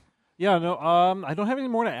 2019. Yeah, no. I don't have any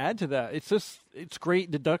more to add to that. It's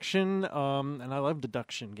great deduction. And I love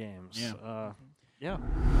deduction games. Yeah. Yeah.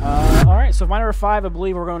 All right, so my number 5, I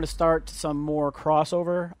believe we're going to start some more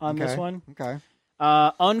crossover on this one. Okay.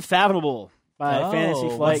 Unfathomable by Fantasy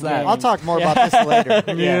Flight what's that? Games. I'll talk more about this later.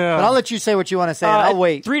 Yeah. But I'll let you say what you want to say, and I'll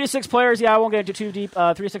wait. 3 to 6 players. Yeah, I won't get into too deep.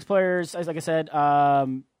 3 to 6 players, like I said,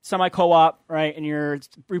 semi co-op, right? And you're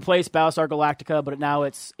replaced Battlestar Galactica, but now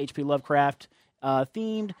it's H.P. Lovecraft.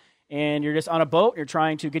 themed. And you're just on a boat. You're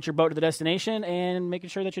trying to get your boat to the destination and making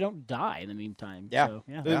sure that you don't die in the meantime. Yeah. So,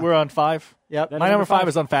 We're on 5. Yep. My number 5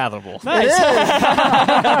 is Unfathomable. Nice. Like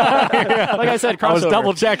I said, crossover. I was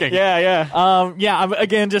double checking. Yeah.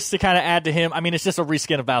 Again, just to kind of add to him, I mean, it's just a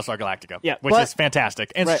reskin of Battlestar Galactica, which is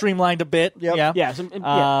fantastic and streamlined a bit. Yep. Yeah.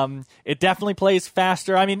 It definitely plays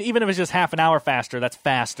faster. I mean, even if it's just half an hour faster, that's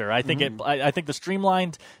faster. I think I think the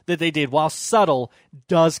streamlined that they did, while subtle,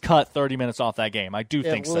 does cut 30 minutes off that game. I do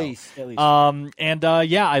think so. At least.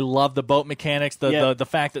 I love the boat mechanics. The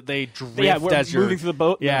fact that they drift as you're moving through the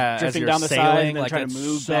boat. as Drifting you're down the sailing, side and then like trying to it's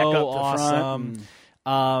move so back up to awesome. the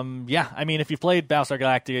front. I mean, if you've played Battlestar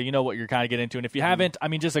Galactica, you know what you're kind of getting into. And if you haven't, I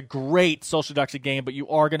mean, just a great social deduction game, but you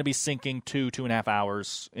are going to be sinking 2.5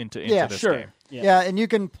 hours into this game. Yeah, and you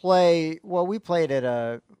can play, well, we played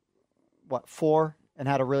at 4 and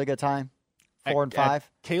had a really good time. 4 and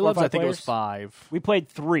 5. Caleb's, 4 or 5 I think players? it was 5. We played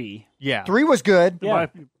 3. Yeah. 3 was good. Yeah.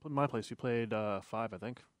 My place, you played 5, I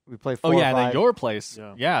think. We played 4 Oh, yeah, or and 5. then your place.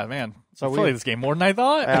 Yeah. Man. So we we played this game more than I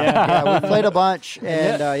thought. Yeah, we played a bunch,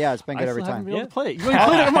 and it's been good every time. You played it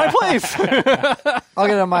at my place. I'll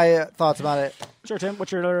get into my thoughts about it Sure, Tim.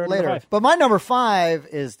 What's your later. number 5? But my number 5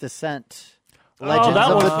 is Descent. Legends that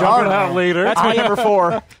of was the Dark. later. That's my number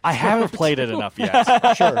 4. I haven't played it enough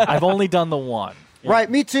yet. Sure. I've only done the one. Right,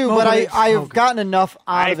 me too, but I've gotten enough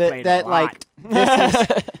out of it that, like, this is...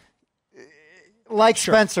 Like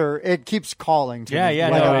Spencer, it keeps calling to me.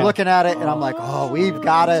 Like, I'm looking at it, and I'm like, we've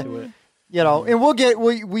got to, and we'll get,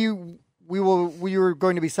 we were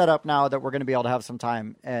going to be set up now that we're going to be able to have some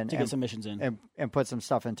time and get some missions in. And put some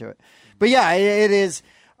stuff into it. But yeah, it is,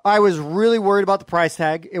 I was really worried about the price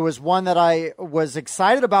tag. It was one that I was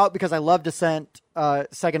excited about because I love Descent,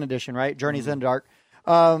 2nd edition, right? Journeys in the Dark.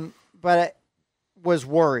 But I was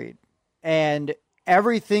worried. And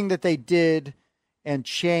everything that they did and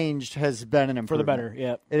changed has been an improvement. For the better,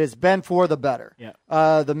 yeah. It has been for the better. Yeah.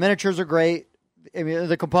 The miniatures are great. I mean,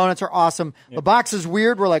 the components are awesome. Yep. The box is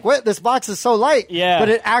weird. We're like, what? This box is so light. Yeah. But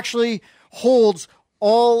it actually holds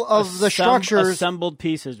all of the structures. Assembled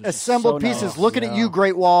pieces. Looking at you,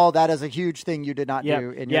 Great Wall, that is a huge thing you did not do in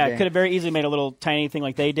your game. Yeah, it could have very easily made a little tiny thing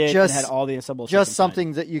like they did and had all the assembled stuff just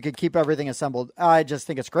something that you could keep everything assembled. I just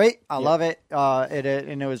think it's great. I love it.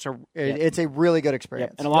 It's a really good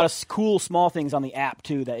experience. And a lot of cool small things on the app,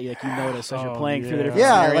 too, that you notice as you're playing through the different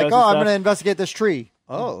scenarios. Yeah, like, I'm going to investigate this tree.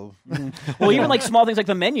 Oh. Well, even like small things like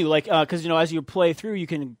the menu, like because as you play through, you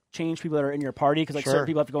can change people that are in your party because certain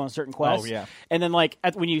people have to go on certain quests. Oh, yeah. And then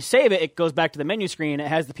when you save it, it goes back to the menu screen. It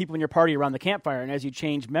has the people in your party around the campfire, and as you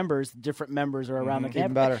change members, different members are around the campfire.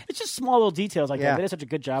 Even better. It's just small little details like that. They did such a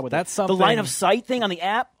good job with That's it. The line of sight thing on the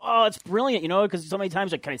app, it's brilliant. Because so many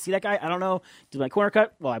times, like, can I see that guy? I don't know. Do my corner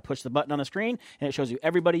cut? Well, I push the button on the screen, and it shows you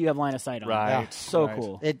everybody you have line of sight on. Right. So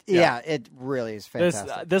cool. It really is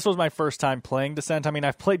fantastic. This was my first time playing Descent. I mean,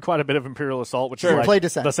 I've played quite a bit of Imperial Assault, which is like played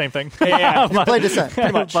Descent. the same thing. You played Descent,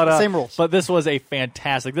 pretty much. Same rules. But this was a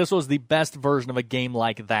fantastic. This was the best version of a game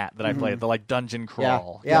like that I played. The dungeon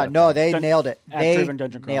crawl. Yeah. No, they nailed it. They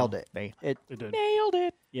dungeon crawl. nailed it. They did. nailed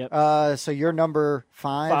it. Yep. So you're number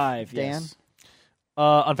 5, Dan? Yes.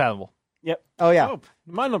 Unfathomable. Yep. Oh yeah.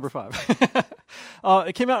 My number 5.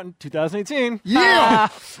 It came out in 2018. Yeah.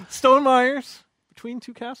 Stone Myers, Between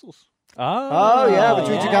Two Castles.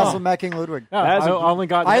 Between Two Castles and Mad King Ludwig. I only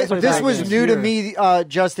got this was new to me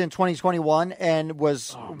just in 2021 and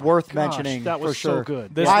was worth mentioning. That was for sure. so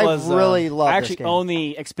good. I really love I this actually game. own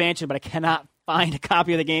the expansion, but I cannot find a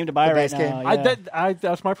copy of the game to buy The right base game. now. Yeah.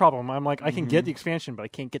 That's my problem. I'm like, I can get the expansion, but I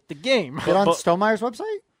can't get the game. Get on Stonemeyer's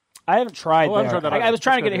website? I haven't tried. I haven't tried that I was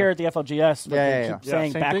trying to either. get it here at the FLGS. But they keep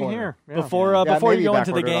saying same back thing order. here. Yeah. Before maybe you go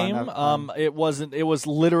into the backordered on game, that. it wasn't. It was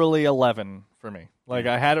literally 11 for me. Like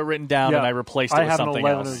I had it written down and I replaced it I with have an something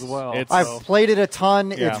 11 else. as well. I've played it a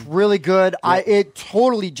ton. Yeah. It's really good. It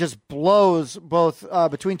totally just blows both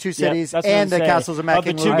Between Two Cities that's what and I'm the saying. Castles of Mad Of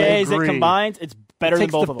the King two Ludwig. days it agree. combines, it's better than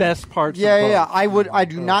takes both the of them. best parts. Yeah. of both. I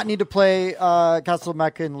do not need to play Castle of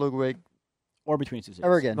Mad King Ludwig Or Between Two Cities.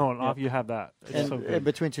 ever again. No, you have that. It's so in good.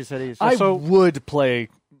 Between Two Cities. I would play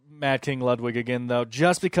Mad King Ludwig again though,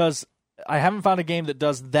 just because I haven't found a game that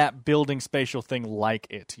does that building spatial thing like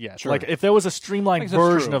it yet. Sure. Like if there was a streamlined I think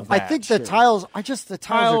that's version true. of that. I think the tiles. The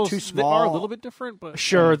tiles are too They small. are a little bit different, but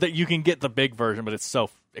Sure, that you can get the big version, but it's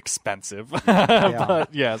so expensive.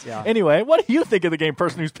 But yes. Yeah. Anyway, what do you think of the game,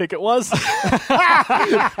 person whose pick it was? So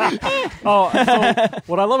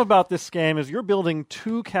what I love about this game is you're building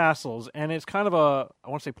two castles, and it's kind of I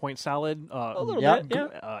want to say point salad. A little Yeah.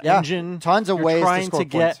 bit, yeah. Engine. Tons of You're ways to trying score to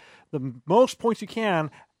get points. the most points you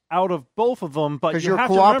can out of both of them, but because you you're have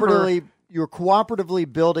to remember, cooperatively you're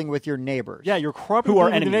cooperatively building with your neighbors. Yeah, you're cooperating Who are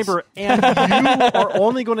with your enemies. neighbor, and you are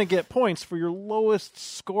only going to get points for your lowest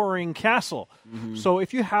scoring castle. So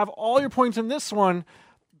if you have all your points in this one,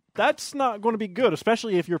 that's not going to be good,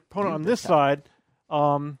 especially if your opponent on this side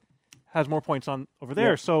has more points on over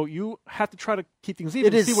there. So you have to try to keep things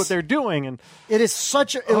even and see what they're doing. And it is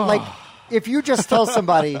such a like if you just tell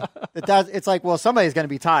somebody that it's like, well, somebody's going to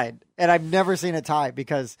be tied, and I've never seen it tied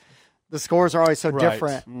because the scores are always so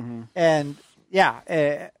different. And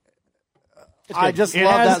I just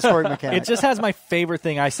love that scoring mechanic. It just has my favorite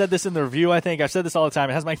thing. I said this in the review. I think I've said this all the time.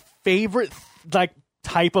 It has my favorite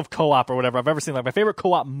type of co-op or whatever I've ever seen. Like my favorite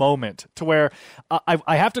co-op moment to where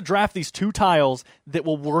I have to draft these two tiles that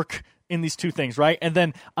will work in these two things, right? And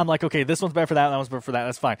then I'm like, okay, this one's better for that, and that one's better for that.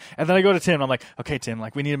 That's fine. And then I go to Tim, and I'm like, okay, Tim,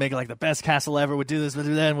 like we need to make it like the best castle ever. We do this, we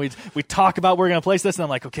do that, and we talk about where we're gonna place this, and I'm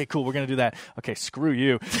like, okay, cool, we're gonna do that. Okay, screw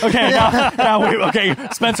you. Okay, okay,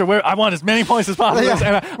 Spencer, I want as many points as possible.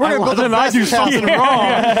 And we're gonna build the best castle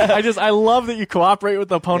wrong. I love that you cooperate with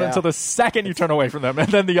the opponent until the second you turn away from them, and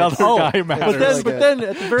then the other guy matters. But then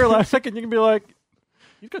at the very last second, you can be like,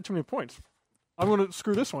 you've got too many points. I'm going to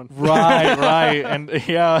screw this one. Right. And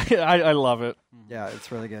I love it. Yeah,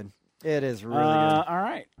 it's really good. It is really good. All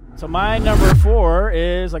right. So my number 4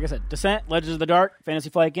 is, like I said, Descent, Legends of the Dark, Fantasy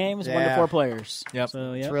Flight Games, 1 to 4 players. Yep.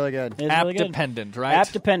 So, It's really good. It's app really good. dependent, right? App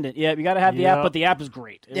dependent. Yeah, you got to have the app, but the app is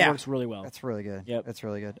great. It works really well. That's really good. Yep. That's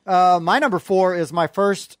really good. My number 4 is my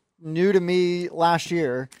first new to me last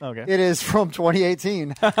year. Okay. It is from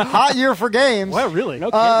 2018. Hot year for games. Well, really? No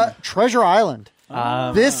kidding. Treasure Island.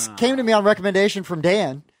 This came to me on recommendation from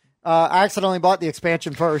Dan. I accidentally bought the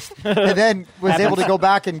expansion first, and then was able to go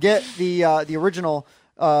back and get the original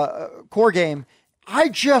core game. I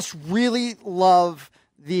just really love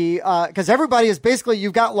the because everybody is basically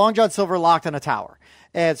you've got Long John Silver locked in a tower,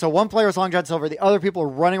 and so one player is Long John Silver, the other people are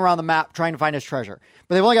running around the map trying to find his treasure,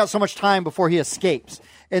 but they've only got so much time before he escapes.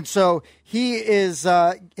 And so he is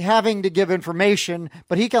having to give information,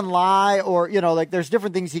 but he can lie or, like there's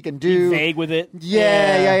different things he can do. Be vague with it.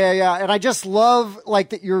 Yeah. And I just love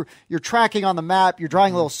like that you're tracking on the map. You're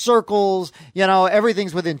drawing little circles.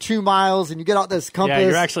 Everything's within 2 miles, and you get out this compass. Yeah,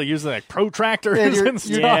 you're actually using like protractors and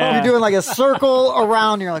stuff. You're doing like a circle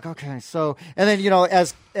around. And you're like, okay, so and then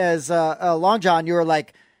as Long John, you're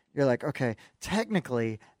like, okay,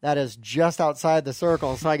 technically that is just outside the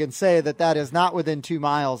circle, so I can say that is not within 2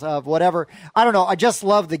 miles of whatever. I don't know. I just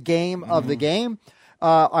love the game of the game.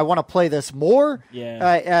 I want to play this more.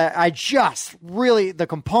 Yeah. I just really, the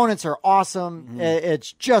components are awesome.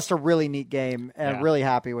 It's just a really neat game, and really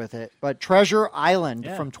happy with it. But Treasure Island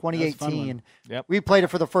from 2018, we played it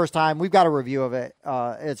for the first time. We've got a review of it.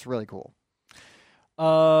 It's really cool.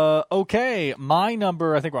 Okay, my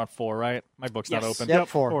number, I think we're on 4, right? My book's not open. Yep,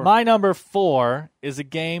 4. My number 4 is a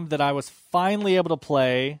game that I was finally able to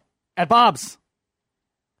play at Bob's.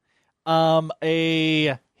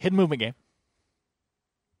 A hidden movement game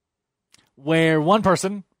where one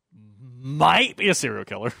person might be a serial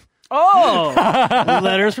killer. Oh,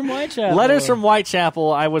 Letters from Whitechapel. Letters from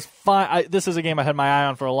Whitechapel. I was fine. This is a game I had my eye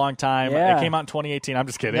on for a long time. Yeah. It came out in 2018. I'm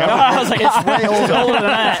just kidding. I was like, it's way older than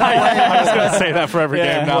that. I'm just going to say that for every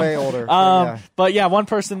game now. Way older. But yeah, one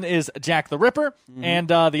person is Jack the Ripper, and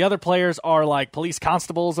the other players are like police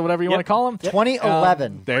constables or whatever you want to call them.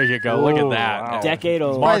 2011. There you go. Look at that. Wow. Decade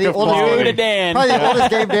old. Probably the oldest New to game. Dan. Probably the oldest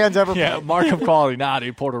game Dan's ever played. Yeah, mark of quality. Nah,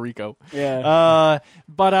 dude, Puerto Rico. Yeah.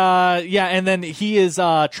 And then he is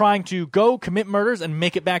trying to go commit murders and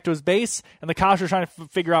make it back to his base, and the cops are trying to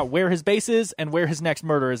figure out where his base is and where his next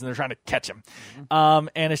murder is, and they're trying to catch him.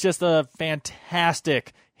 And it's just a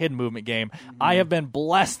fantastic hidden movement game. I have been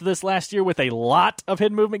blessed this last year with a lot of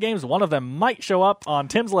hidden movement games. One of them might show up on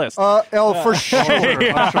Tim's list. For sure. For sure.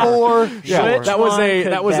 That was a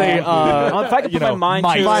if I could put my mind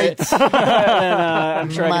to it, then I'm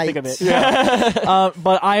sure I can think of it.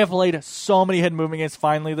 but I have played so many hidden movement games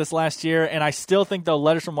finally this last year, and I still think though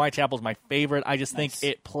Letters from Whitechapel is my favorite. I just think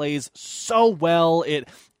it plays so well.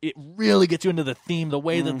 It really gets you into the theme, the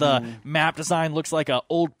way that the map design looks like an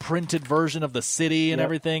old printed version of the city and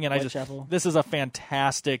everything. And this is a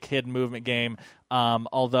fantastic hidden movement game.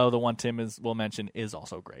 Although the one Tim will mention is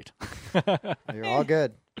also great. You're all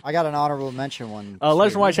good. I got an honorable mention one.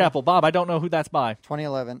 Letters from Whitechapel. Bob, I don't know who that's by.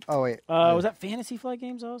 2011. Oh, wait. Was that Fantasy Flight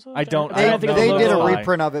Games also? I don't They know did a why.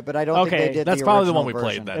 reprint of it, but I don't think they did that's the probably the original one we version.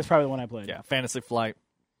 played then. That's probably the one I played. Yeah, Fantasy Flight.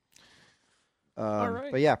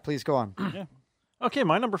 But yeah, please go on. Okay,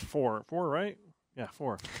 my number 4. 4, right? Yeah,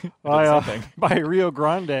 4. By Rio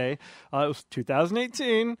Grande. It was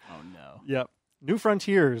 2018. Oh, no. Yep. New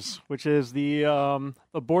Frontiers, which is the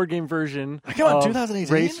board game version Come on, of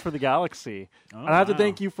 2018? Race for the Galaxy. And I have to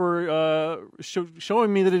thank you for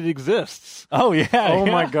showing me that it exists. Oh, yeah. Oh,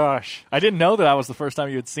 yeah. my gosh. I didn't know that was the first time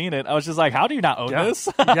you had seen it. I was just like, how do you not own this?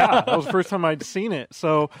 Yeah, that was the first time I'd seen it.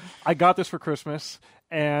 So I got this for Christmas,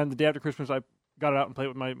 and the day after Christmas, I got it out and played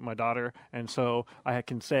with my daughter, and so I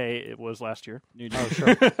can say it was last year. Oh,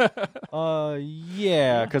 sure.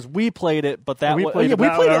 Yeah, because we played it, but that we was... played we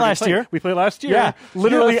played it last year. We played last year. Yeah,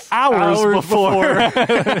 literally Just hours before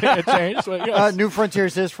it changed. But yes. New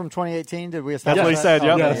Frontiers is from 2018. Did we That's establish what he that? said,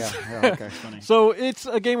 Oh, yep. yeah. Okay. So it's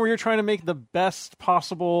a game where you're trying to make the best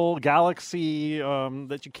possible galaxy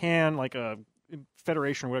that you can, like a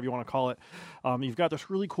Federation or whatever you want to call it. You've got this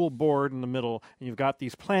really cool board in the middle, and you've got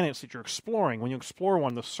these planets that you're exploring. When you explore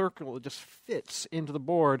one, the circle it just fits into the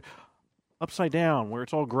board upside down, where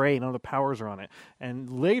it's all gray and none of the powers are on it.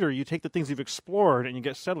 And later, you take the things you've explored and you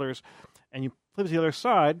get settlers, and you flip to the other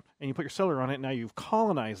side, and you put your settler on it. And now you've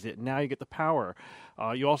colonized it. And now you get the power.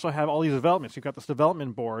 You also have all these developments. You've got this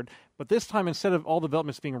development board, but this time, instead of all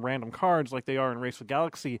developments being random cards like they are in Race with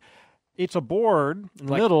Galaxy, it's a board in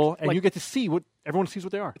the middle, and you get to see what everyone sees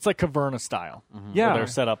what they are. It's like Caverna style. Yeah, Where they're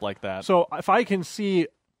set up like that. So if I can see,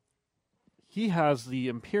 he has the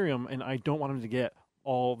Imperium, and I don't want him to get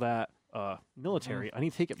all that military. I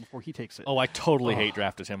need to take it before he takes it. Oh, I totally hate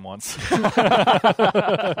drafted him once. Valid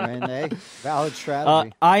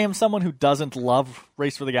strategy. I am someone who doesn't love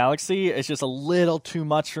Race for the Galaxy. It's just a little too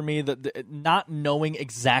much for me. That not knowing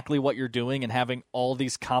exactly what you're doing and having all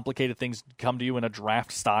these complicated things come to you in a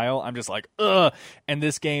draft style, I'm just like, ugh. And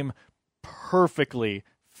this game perfectly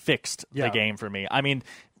fixed the game for me. I mean,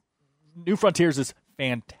 New Frontiers is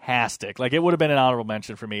fantastic. Like, it would have been an honorable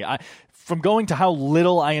mention for me. From going to how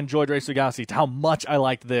little I enjoyed Race to Galaxy to how much I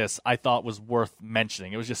liked this, I thought was worth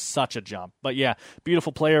mentioning. It was just such a jump. But yeah,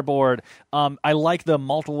 beautiful player board. I like the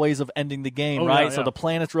multiple ways of ending the game, right? Yeah. So the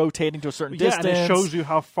planet's rotating to a certain distance. And it shows you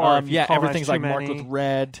how far. If you everything's like many, marked with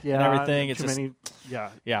red and everything. It's just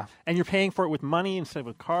yeah. And you're paying for it with money instead of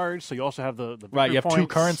with cards, so you also have the right. You have points. two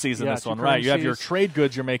currencies in this one, right? You have your trade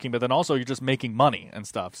goods you're making, but then also you're just making money and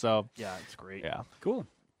stuff. So yeah, it's great. Yeah, Cool.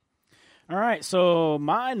 All right, so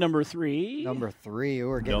my number 3. Number 3.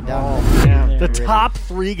 We're getting down. Yeah. the top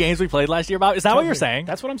 3 games we played last year. About is that what you're saying?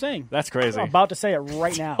 That's what I'm saying. That's crazy. I'm about to say it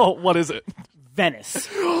right now. Oh, what is it? Venice.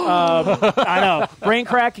 I know. Brain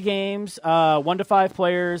crack games, 1 to 5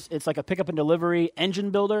 players. It's like a pickup and delivery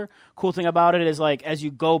engine builder. Cool thing about it is, like, as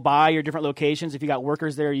you go by your different locations, if you got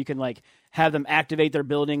workers there, you can, like, have them activate their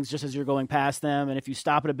buildings just as you're going past them. And if you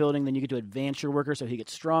stop at a building, then you get to advance your worker so he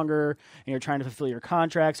gets stronger, and you're trying to fulfill your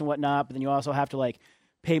contracts and whatnot. But then you also have to, like,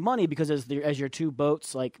 pay money because as your two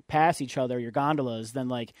boats like pass each other, your gondolas, then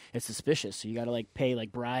like it's suspicious. So you got to like pay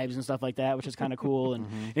like bribes and stuff like that, which is kind of cool. And,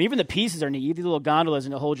 and even the pieces are neat. You have these little gondolas,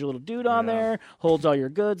 and it'll hold your little dude on there, holds all your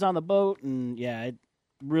goods on the boat, and yeah, I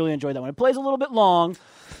really enjoyed that one. It plays a little bit long,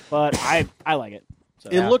 but I like it. So,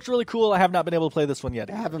 It looked really cool. I have not been able to play this one yet.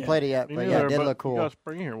 I haven't played it yet, but yeah, it did look cool. You guys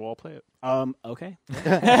bring it here. We'll all play it. Okay.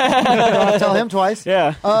 Tell him twice.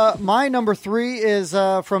 Yeah. My number 3 is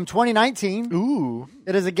from 2019. Ooh.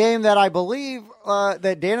 It is a game that I believe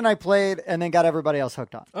that Dan and I played and then got everybody else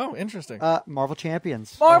hooked on. Oh, interesting. Marvel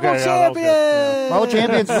Champions. Marvel Champions! Yeah. Marvel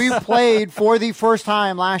Champions we played for the first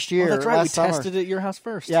time last year. That's right. We last summer. tested it at your house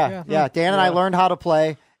first. Yeah. Dan and I learned how to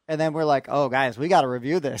play. And then we're like, oh, guys, we got to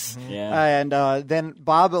review this. Yeah. And then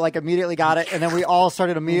Bob like immediately got it. And then we all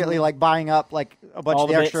started immediately like buying up like a bunch All of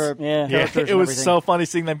the the extra bits. Yeah. characters. It and was everything. so funny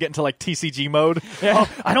seeing them get into like TCG mode. Oh,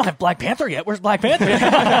 I don't have Black Panther yet. Where's Black Panther?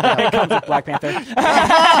 It comes with Black Panther.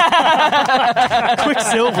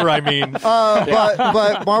 Quicksilver, I mean.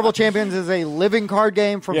 But Marvel Champions is a living card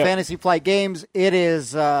game from Fantasy Flight Games. It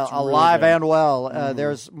is alive and well.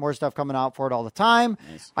 There's more stuff coming out for it all the time.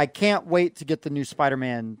 Nice. I can't wait to get the new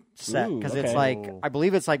Spider-Man set because it's like I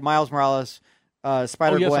believe it's like Miles Morales,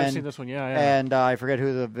 Spider-Gwen. I've seen this one. Yeah. And I forget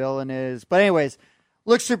who the villain is. But anyways,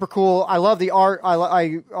 looks super cool. I love the art.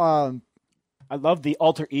 I love the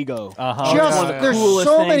alter ego. there's coolest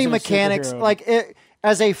so things many in a mechanics. superhero. Like it,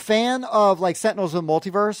 as a fan of like Sentinels of the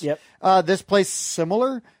Multiverse, this plays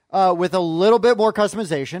similar with a little bit more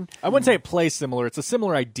customization. I wouldn't say it plays similar. It's a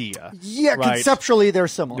similar idea. Yeah, right? conceptually they're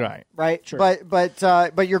similar, right? Sure.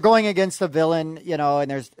 But you're going against a villain, you know,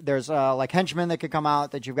 and there's like henchmen that could come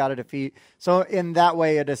out that you've got to defeat. So in that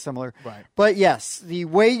way, it is similar, right? But yes, the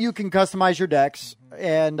way you can customize your decks,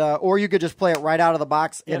 and or you could just play it right out of the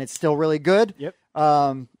box, and it's still really good. Yep.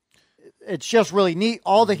 it's just really neat.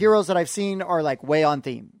 All the heroes that I've seen are like way on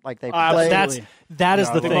theme. Like they play. Absolutely. That is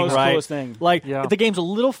the thing, most right? coolest thing. Like Yeah. the game's a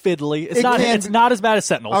little fiddly. It's It's not as bad as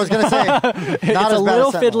Sentinels. I was going to say, not it's as a bad little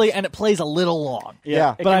as Sentinels. fiddly and it plays a little long.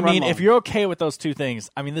 Yeah. It But I can run mean, long. if you're okay with those two things,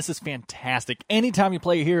 I mean, this is fantastic. Anytime you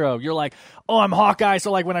play a hero, you're like, oh, I'm Hawkeye,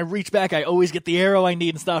 so like when I reach back, I always get the arrow I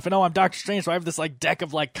need and stuff. And oh, I'm Doctor Strange, so I have this like deck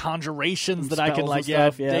of like conjurations that I can spells like and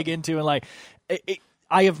stuff, yeah. dig into and like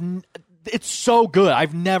it's so good.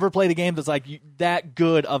 I've never played a game that's like that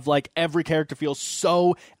good of like every character feels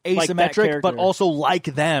so asymmetric, character. but also like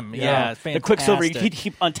them. Yeah, it's the Quicksilver, you fantastic.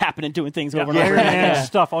 keep untapping and doing things over and Yeah, over Iron again. Man's Yeah.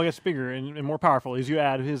 stuff all gets bigger and more powerful as you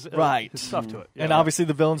add his Right. his stuff to it. And Yeah. obviously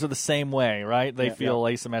the villains are the same way, right? They Yeah. feel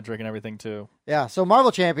asymmetric and everything too. Yeah, so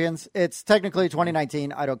Marvel Champions, it's technically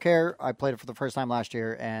 2019. I don't care. I played it for the first time last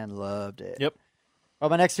year and loved it. Yep.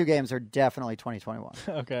 Well, my next two games are definitely 2021.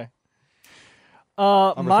 Okay.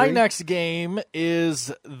 My three? next game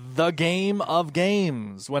is the game of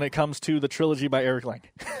games when it comes to the trilogy by Eric Lang.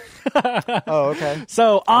 Oh, okay.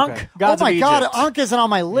 So Ankh, Gods Oh my of God, Egypt. Ankh isn't on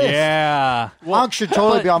my list. Yeah. Ankh should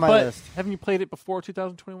totally be on my but list. Haven't you played it before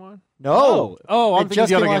 2021? No. Oh, I'm It thinking just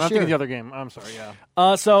the other came game. last I'm thinking year. the other game. I'm sorry.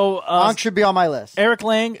 Yeah. So Ankh should be on my list. Eric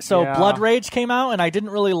Lang, so Yeah. Blood Rage came out, and I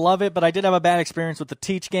didn't really love it, but I did have a bad experience with the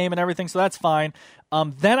Teach game and everything, so that's fine.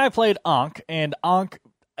 Then I played Ankh, and Ankh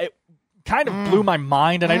it kind of blew my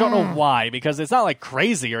mind, and I don't know why, because it's not like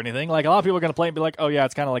crazy or anything. Like a lot of people are going to play it and be like, "Oh yeah,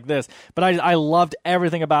 it's kind of like this," but I loved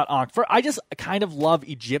everything about Ankh. I just kind of love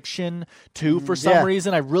Egyptian too for some Yeah.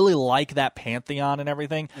 reason. I really like that pantheon and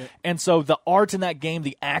everything, and so the art in that game,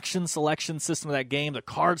 the action selection system of that game, the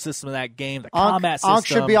card system of that game, the combat system. Ankh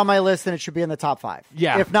should be on my list, and it should be in the top 5.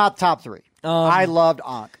 Yeah. If not top 3. I loved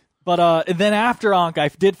Ankh. But then after Ankh, I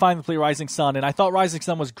did finally play Rising Sun, and I thought Rising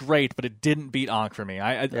Sun was great, but it didn't beat Ankh for me.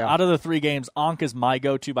 Out of the 3 games, Ankh is my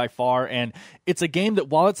go-to by far, and it's a game that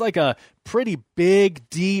while it's like a pretty big,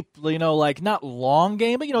 deep, like not long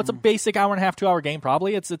game, but it's a basic hour and a half, 2-hour game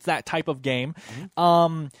probably. It's that type of game.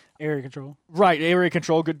 Area control. Right, area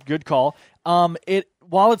control, good call.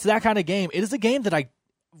 While it's that kind of game, it is a game that I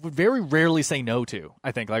would very rarely say no to.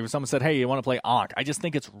 I think like if someone said, "Hey, you want to play Ankh?" I just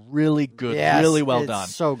think it's really good, Yes, really well it's done.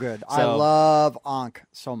 so good. I So- love Ankh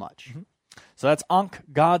so much. So that's Ankh,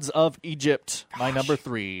 Gods of Egypt, my number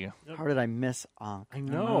 3. How did I miss Ankh? I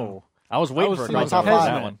know. I was waiting for a was It's my crossover top on five.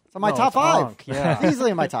 that one. It's on my No, top it's 5. Ankh, yeah.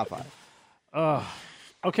 Easily in my top 5.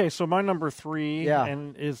 Okay, so my number 3 Yeah.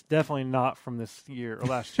 and is definitely not from this year or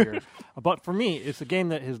last year. But for me, it's a game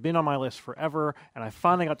that has been on my list forever, and I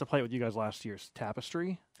finally got to play it with you guys last year. It's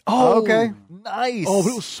Tapestry. Oh, okay. nice. Oh,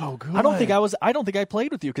 it was so good. I don't think I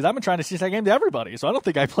played with you because I've been trying to teach that game to everybody. So I don't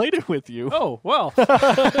think I played it with you. Oh, well.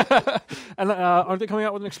 And aren't they coming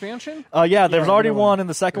out with an expansion Yeah, there's already another one, one. and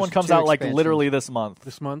the second There's one comes 2 out like expansions. literally this month.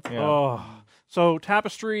 this month? Yeah. Oh. So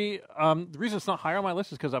Tapestry, the reason it's not higher on my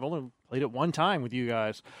list is because I've only played it one time with you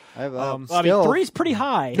guys. I've, Well, I mean, still, 3's pretty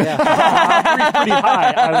high. Three's pretty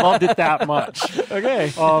high. I loved it that much.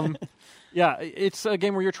 Okay. Yeah, it's a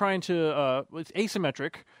game where you're trying to. It's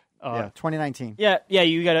asymmetric. yeah, 2019. Yeah,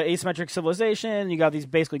 you got an asymmetric civilization. You got these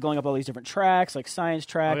basically going up all these different tracks, like science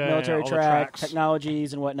track, Oh, yeah, military all the track, tracks.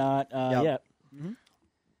 technologies and whatnot. Yep. Yeah,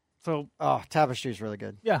 So Oh, Tapestry's really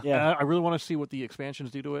good. Yeah. yeah. I really want to see what the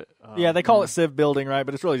expansions do to it. Yeah, they call it Civ building, right?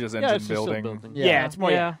 But it's really just engine yeah, it's just building. still building. Yeah. It's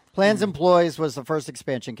more. Yeah. Plans Employs was the first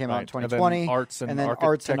expansion, came out in Right. And then 2020. Arts and then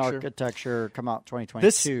Arts and Architecture. Architecture come out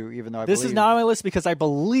 2022, even though I This believe is not on my list because I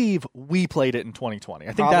believe we played it in 2020.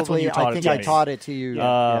 I think that's when probably- you taught I it think to I me. taught it to you.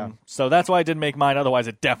 Yeah. So that's why I didn't make mine. Otherwise,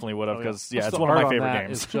 it definitely would have because What's it's the one of my art on favorite that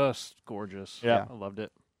games. It's just gorgeous. Yeah. I loved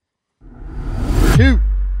it. 2.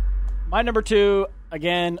 My number 2,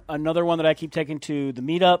 again, another one that I keep taking to the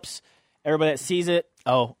meetups. Everybody that sees it,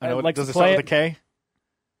 Oh, I know. I'd like Does to it start play with a K?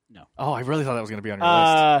 No. Oh, I really thought that was going to be on your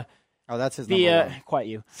list. Oh, that's his number one. Quiet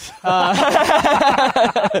you.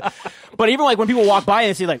 But even like when people walk by and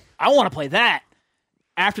they see like, I want to play that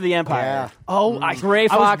after the Empire. Yeah. Oh, Gray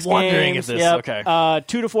I was Fox wondering games. if this- Yep. okay.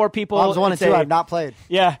 2 to 4 people. Bob's 1 and It's 2 a- I've not played.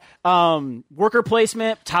 Yeah. Worker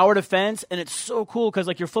placement, tower defense, and it's so cool because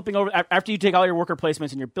like you're flipping over after you take all your worker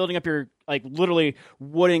placements and you're building up your like literally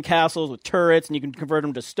wooden castles with turrets, and you can convert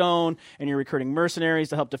them to stone, and you're recruiting mercenaries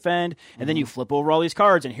to help defend, and then you flip over all these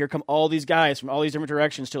cards, and here come all these guys from all these different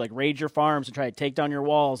directions to like raid your farms and try to take down your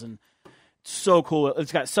walls, and it's so cool.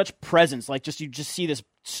 It's got such presence. Like you just see this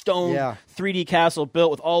stone 3D castle built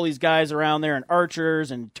with all these guys around there and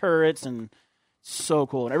archers and turrets and. So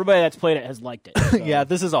cool, and everybody that's played it has liked it. So. Yeah,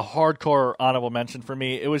 this is a hardcore honorable mention for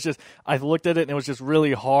me. It was just I looked at it and it was just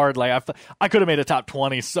really hard. Like I could have made a top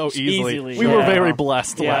 20 so easily. Easily, We were yeah. very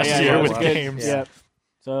blessed last year it with was good. games. Yeah.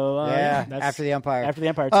 So Yeah, that's after the Empire. After the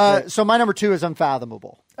Empire. it's great. So my number 2 is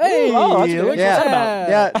Unfathomable. Hey, Oh, that's good. look Yeah.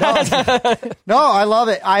 at that. Yeah, no, I love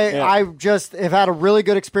it. I just have had a really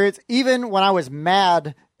good experience. Even when I was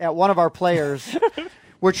mad at one of our players,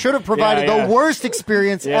 which should have provided Yeah. the worst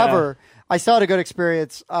experience Yeah. ever, I still had a good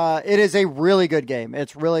experience. It is a really good game.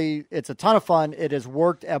 It's a ton of fun. It has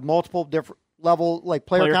worked at multiple different level, like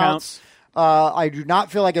player counts. I do not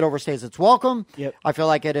feel like it overstays its welcome. Yep. I feel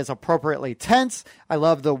like it is appropriately tense. I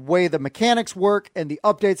love the way the mechanics work and the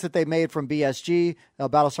updates that they made from BSG,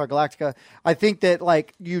 Battlestar Galactica. I think that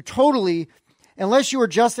like you totally, unless you were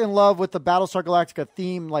just in love with the Battlestar Galactica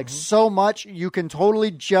theme like so much, you can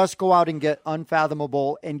totally just go out and get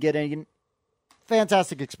Unfathomable and get a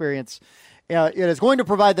fantastic experience. It is going to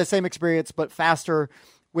provide the same experience but faster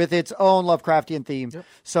with its own Lovecraftian theme. Yep.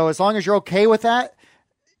 So as long as you're okay with that,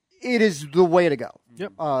 it is the way to go.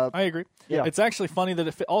 Yep, Uh, I agree. yeah. It's actually funny that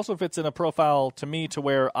it also fits in a profile to me to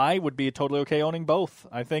where I would be totally okay owning both.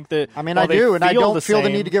 I think that I mean, while I they do, and I don't feel the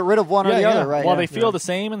same- need to get rid of one or the other, right? While Yeah. they feel the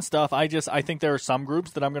same and stuff, I think there are some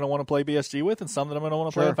groups that I'm going to want to play BSG with, and some that I'm going to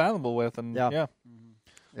want to play Sure. Unfathomable with, and Yeah.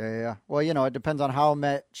 Yeah. Well, it depends on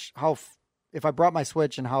if I brought my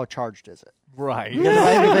Switch and how charged is it. right.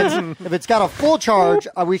 If it's got a full charge,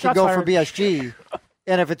 we could Shots go fired. for BSG.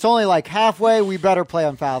 And if it's only like halfway, we better play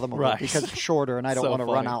Unfathomable Right. because it's shorter, and I don't So want to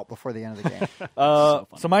run funny. out before the end of the game.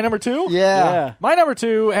 So my number 2? Yeah. My number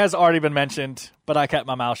 2 has already been mentioned, but I kept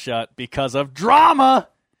my mouth shut because of drama.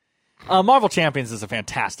 Marvel Champions is a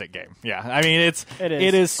fantastic game. Yeah, I mean it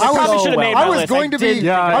is. I probably so should've made well my I was list. going to be,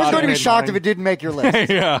 Yeah, I was I going to be made shocked mine. if it didn't make your list.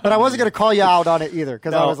 Yeah. But I wasn't going to call you out on it either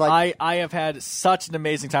because I No, was like, I have had such an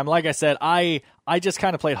amazing time. Like I said, I just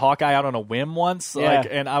kind of played Hawkeye out on a whim once, Yeah.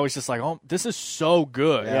 and I was just like, oh, this is so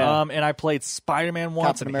good. Yeah. And I played Spider-Man once,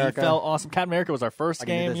 Captain and America. he felt awesome. Captain America was our first I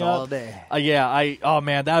can do game. this yeah. all day. Oh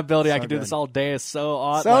man, that ability I So could do good. this all day is so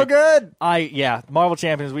awesome. So good. Marvel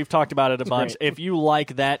Champions, we've talked about it a bunch. great. If you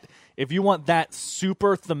like that, if you want that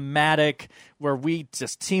super thematic where we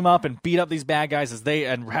just team up and beat up these bad guys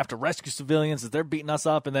and have to rescue civilians as they're beating us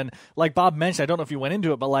up, and then like Bob mentioned, I don't know if you went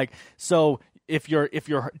into it, but like so if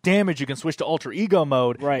you're damaged, you can switch to alter ego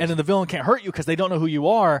mode, Right. and then the villain can't hurt you because they don't know who you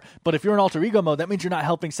are. But if you're in alter ego mode, that means you're not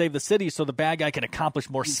helping save the city, so the bad guy can accomplish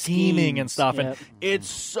more scheming and stuff. Yep. And it's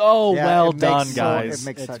so Yeah, well it makes done, so- guys. It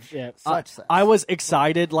makes It's- such, yeah. such sense. I was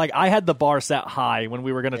excited. Like I had the bar set high when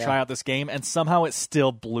we were going to Yeah. try out this game, and somehow it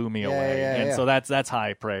still blew me away. yeah, and yeah. so that's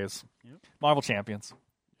high praise. Marvel Champions.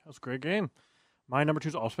 That was a great game. My number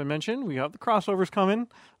 2's also been mentioned. We have the crossovers coming.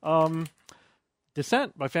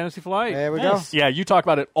 Descent by Fantasy Flight. There we Nice. Yeah, you talk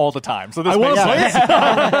about it all the time. So this I want makes to play sense. it.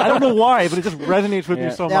 I don't know why, but it just resonates with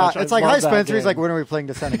me so Yeah, much. it's I like, love hi, that Spencer. He's game. like, when are we playing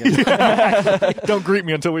Descent again? Don't greet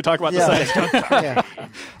me until we talk about Yeah. the Yeah.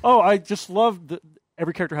 Oh, I just love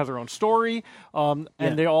every character has their own story, and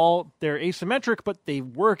they're asymmetric, but they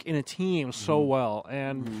work in a team so well.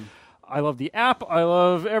 And I love the app. I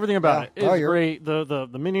love everything about it. It's Oh, you're- great. The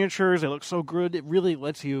miniatures, they look so good. It really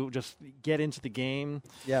lets you just get into the game.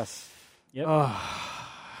 Yes. Yep.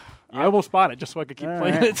 I will spot it just so I could keep All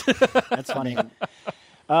playing right. it. That's funny.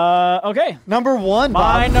 Okay. Number 1,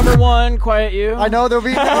 My Bob. number 1, Quiet You. I know there'll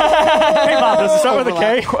be Hey, Bob, does it start with a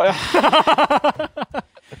K?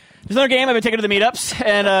 There's another game I've been taking to the meetups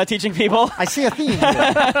and teaching people. I see a theme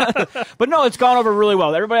here. But no, it's gone over really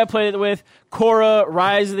well. Everybody I played it with, Korra,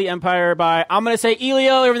 Rise of the Empire by, I'm going to say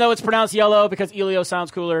Elio, even though it's pronounced Yellow because Elio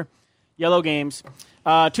sounds cooler. Yellow Games.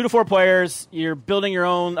 2 to 4 players. You're building your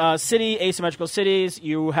own city, asymmetrical cities.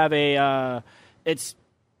 You have a, it's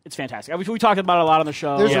fantastic. We talked about it a lot on the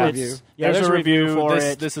show. There's a It's- review. Yeah, there's a review for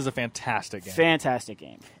it. This is a fantastic game. Fantastic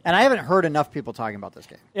game. And I haven't heard enough people talking about this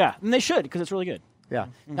game. Yeah, and they should because it's really good. Yeah.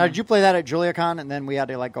 Now, did you play that at JuliaCon and then we had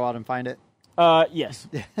to go out and find it? Yes.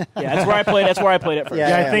 Yeah, that's where I played. That's where I played it first. Yeah,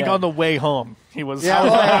 Yeah, yeah, I think yeah. on the way home he was. Yeah,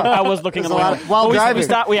 well, I was looking There's on a the lot way. of- while But we driving.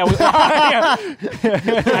 stopped.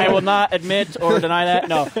 I will not admit or deny that.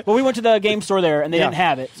 No, but we went to the game store there and they Yeah. didn't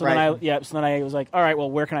have it. So Right. then I was like, all right, well,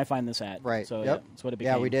 where can I find this at? Right. So Yep. yeah, that's what it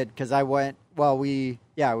became. Yeah, we did because I went. Well, we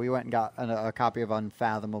went and got a copy of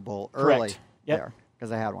Unfathomable early Correct. Yep. there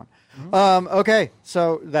because I had one. Okay,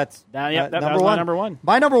 so that's That number was one. my number one.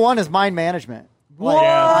 My number 1 is Mind Management. What?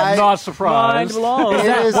 I- Not surprised. Mind blown. It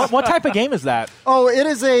is- What type of game is that? Oh, it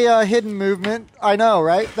is a hidden movement. I know,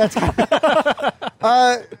 right? That's.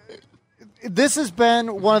 This has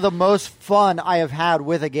been one of the most fun I have had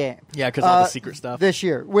with a game. Yeah, 'cause all the secret stuff. this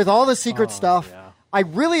year. With all the secret stuff, yeah. I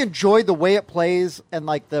really enjoyed the way it plays and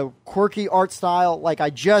like the quirky art style. Like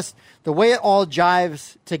the way it all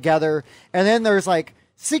jives together. And then there's like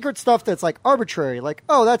secret stuff that's like arbitrary. Like,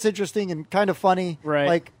 oh, that's interesting and kind of funny. Right.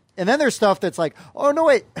 Like, and then there's stuff that's like, oh no,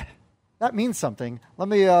 wait. that means something. Let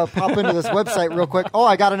me pop into this website real quick. Oh,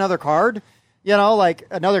 I got another card. Like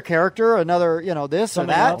another character, another, this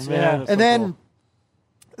Something or that. else, yeah. And then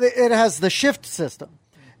it has the shift system,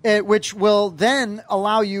 which will then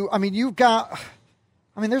allow you. I mean,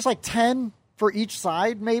 there's like 10 for each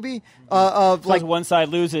side, maybe. Of like one side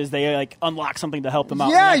loses, they like unlock something to help them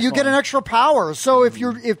out. Yeah, you get an extra power. So if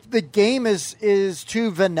the game is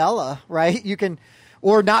too vanilla, right, you can.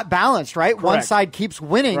 Or not balanced, right? Correct. One side keeps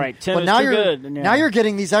winning, right. but now you're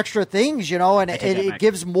getting these extra things, and it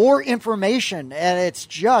gives more information. And it's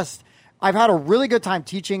just, I've had a really good time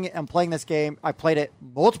teaching and playing this game. I played it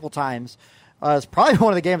multiple times. It's probably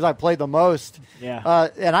one of the games I've played the most. Yeah.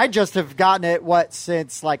 And I just have gotten it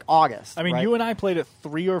since like August. I mean, right? you and I played it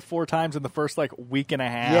 3 or 4 times in the first week and a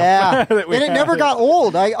half. Yeah, and it never got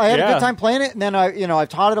old. I had a Yeah. good time playing it, and then I've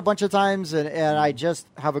taught it a bunch of times, and I just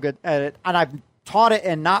have a good at it, and I've taught it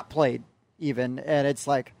and not played even, and it's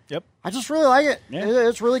like, Yep. I just really like it. Yeah.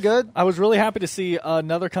 It's really good. I was really happy to see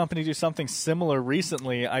another company do something similar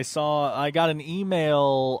recently. I got an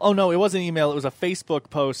email. Oh, no, it wasn't an email. It was a Facebook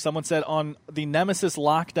post. Someone said on the Nemesis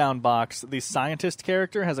Lockdown box, the scientist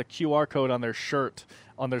character has a QR code on their shirt,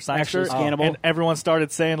 on their science Actually shirt. scannable. And everyone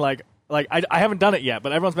started saying, I haven't done it yet,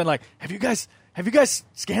 but everyone's been like, have you guys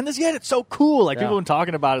scanned this yet? It's so cool. People have been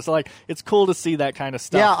talking about it. So, it's cool to see that kind of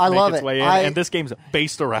stuff Yeah, I make love its it. way in. And this game's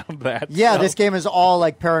based around that. Yeah, so. this game is all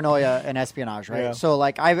like paranoia and espionage, right? Yeah. So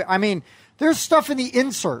I mean, there's stuff in the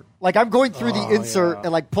insert. Like I'm going through the insert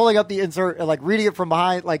and pulling up the insert and reading it from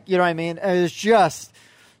behind. You know what I mean? And it's just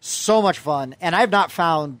so much fun. And I've not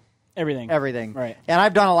found everything. Right. And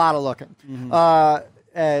I've done a lot of looking.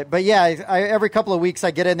 But yeah, every couple of weeks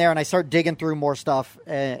I get in there and I start digging through more stuff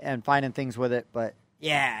and finding things with it. But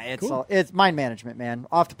yeah, it's mind management, man.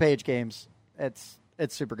 Off the page games. It's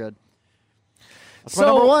super good. That's my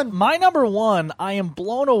number one. My number one, I am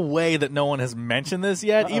blown away that no one has mentioned this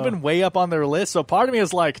yet, even way up on their list. So part of me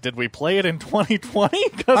is like, did we play it in 2020?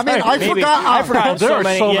 I mean, I forgot. I forgot There so are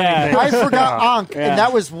many. so many yeah. things. I forgot Ankh, Yeah. and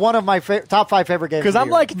that was one of my top 5 favorite games. Because of I'm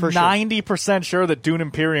the year, like for sure. 90% sure that Dune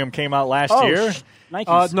Imperium came out last Oh, year.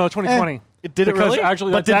 Nikes. No, 2020. Did it Because really?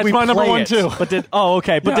 actually, but that's did we my number play one, it? too. But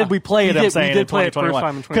did we play it? We I'm did- saying we did in play it first 2021.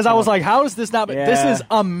 time in Because I was 2021. like, how is this not? Yeah. This is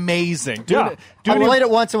amazing. Yeah. I played it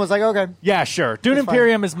once and was like, okay. Yeah, sure. Dune It's fine.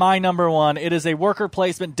 Imperium is my number one. It is a worker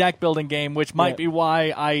placement deck building game, which might be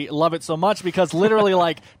why I love it so much. Because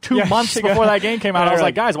literally, 2 months before that game came out, I was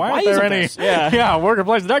like, guys, why aren't there isn't any? this? Yeah. yeah, worker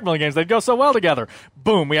placement deck building games? They'd go so well together.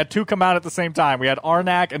 Boom, we had 2 come out at the same time. We had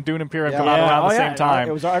Arnak and Dune Imperium come out Yeah. around Oh, the yeah. same time.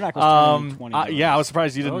 It was Arnak was 2020. Yeah, I was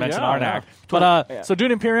surprised you didn't mention yeah, Arnak. yeah. But so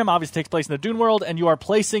Dune Imperium obviously takes place in the Dune world, and you are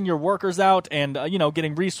placing your workers out and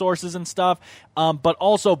getting resources and stuff, but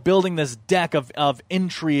also building this deck of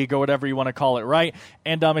intrigue or whatever you want to call it, right?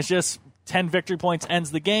 And it's just 10 victory points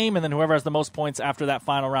ends the game, and then whoever has the most points after that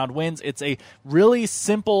final round wins. It's a really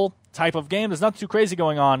simple type of game. There's nothing too crazy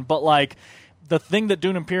going on, but the thing that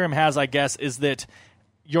Dune Imperium has, I guess, is that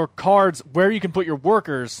your cards, where you can put your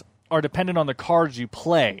workers, are dependent on the cards you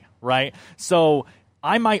play, right? So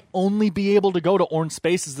I might only be able to go to orange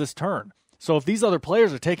spaces this turn. So if these other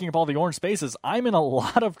players are taking up all the orange spaces, I'm in a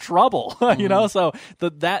lot of trouble, So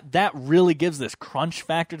that really gives this crunch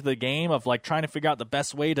factor to the game of trying to figure out the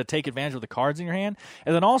best way to take advantage of the cards in your hand.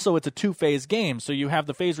 And then also it's a 2-phase game, so you have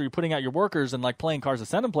the phase where you're putting out your workers and playing cards to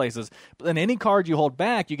send them places. But then any card you hold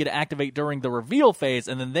back, you get to activate during the reveal phase,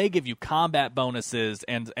 and then they give you combat bonuses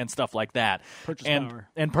and stuff like that. Purchase power.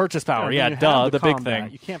 And purchase power, I mean, yeah, you duh, have the big combat.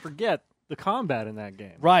 thing. You can't forget the combat in that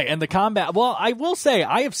game. Right, and the combat. Well, I will say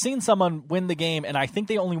I have seen someone win the game, and I think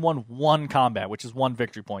they only won 1 combat, which is 1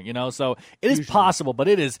 victory point. So it is possible, but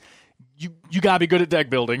it is you gotta be good at deck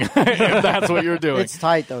building if that's what you're doing. It's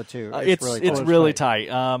tight though too. It's really tight,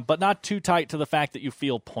 but not too tight to the fact that you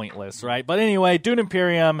feel pointless, right? But anyway, Dune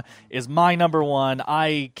Imperium is my number one.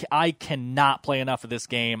 I cannot play enough of this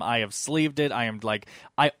game. I have sleeved it. I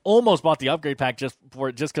I almost bought the upgrade pack just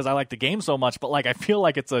because I like the game so much, but I feel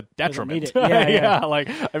like it's a detriment. Need it. Yeah.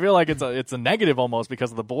 I feel like it's a negative almost because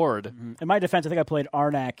of the board. In my defense, I think I played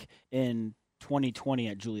Arnak in 2020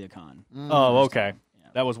 at JuliaCon. Oh, okay.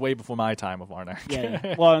 That was way before my time of Arnak.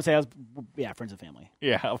 Yeah. Well, I would say I was, friends and family.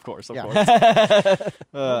 Yeah, of course.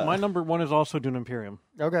 My number one is also Dune Imperium.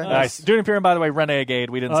 Okay. Nice. Dune Imperium, by the way, Renegade.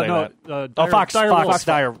 We didn't say that.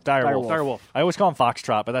 Direwolf. I always call him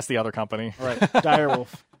Foxtrot, but that's the other company. Right. Direwolf.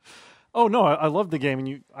 Oh no, I love the game,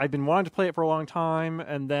 and I've been wanting to play it for a long time,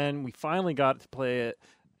 and then we finally got to play it,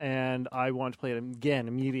 and I wanted to play it again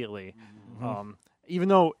immediately. Even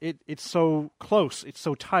though it's so close, it's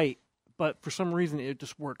so tight, but for some reason it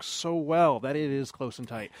just works so well that it is close and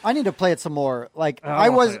tight. I need to play it some more. Like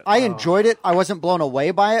I enjoyed it. I wasn't blown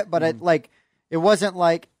away by it, but it wasn't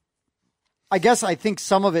like. I guess I think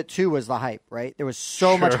some of it too was the hype. Right, there was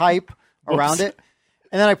so much hype around it,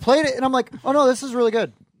 and then I played it, and I'm like, oh no, this is really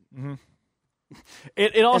good. Mm-hmm.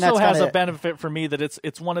 It also has a benefit for me that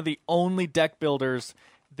it's one of the only deck builders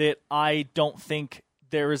that I don't think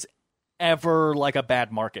there is ever like a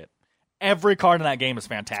bad market. Every card in that game is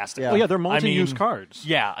fantastic. Yeah. Well, they're multi-use cards.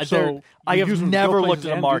 Yeah, so I have never looked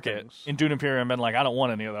at the market in Dune Imperium and been like, I don't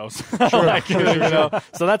want any of those. Sure.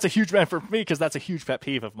 So that's a huge benefit for me because that's a huge pet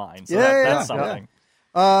peeve of mine. So that's something.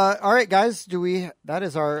 All right, guys. That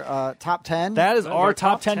is our top 10. That is our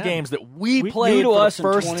top 10 games that we played for the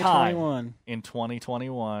first time in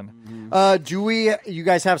 2021. Mm-hmm. You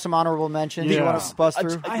guys have some honorable mentions you want to bust through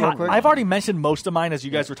real quick? I've already mentioned most of mine as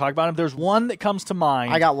you guys were talking about them. There's one that comes to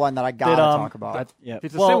mind. I got one that I got to talk about.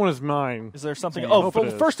 It's the same one as mine. Is there something?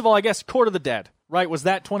 First of all, I guess Court of the Dead. Right, was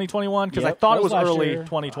that 2021? Because I thought it was early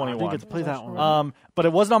 2021. I think it's play that one. But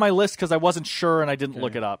it wasn't on my list because I wasn't sure and I didn't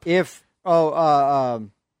look it up.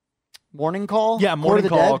 Morning Call? Yeah, Morning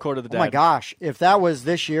Call, Court of the Dead. Oh my gosh. If that was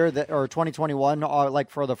this year or 2021, like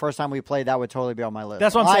for the first time we played, that would totally be on my list.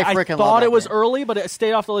 That's what I'm saying. I thought it was early, but it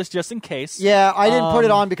stayed off the list just in case. Yeah, I didn't put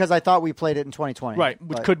it on because I thought we played it in 2020. Right,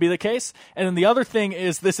 which could be the case. And then the other thing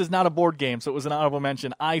is this is not a board game, so it was an honorable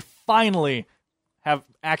mention. I finally have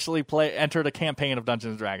actually entered a campaign of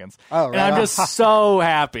Dungeons & Dragons. Oh, right. And I'm just so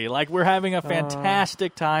happy. Like, we're having a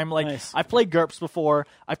fantastic time. Like, nice. I've played GURPS before.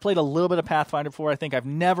 I've played a little bit of Pathfinder before. I think I've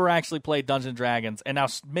never actually played Dungeons & Dragons. And now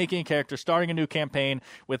making a character, starting a new campaign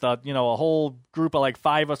with a whole group of like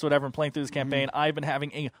 5 of us, whatever, and playing through this campaign, I've been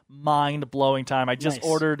having a mind-blowing time. I just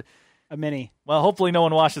ordered a mini. Well, hopefully no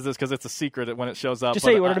one watches this because it's a secret when it shows up. Just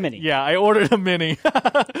say you ordered a mini. Yeah, I ordered a mini.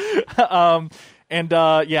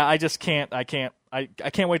 I just can't. I can't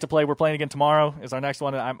wait to play. We're playing again tomorrow. Is our next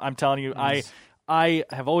one. I'm telling you, nice. I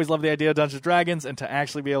have always loved the idea of Dungeons & Dragons, and to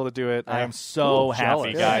actually be able to do it, I am so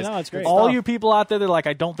happy, guys. No, it's great. All you people out there that are like,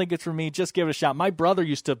 I don't think it's for me, just give it a shot. My brother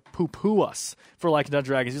used to poo-poo us for liking Dungeons &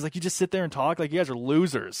 Dragons. He's like, you just sit there and talk? Like, you guys are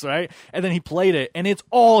losers, right? And then he played it, and it's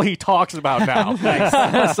all he talks about now.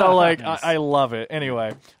 So, like, nice. I love it.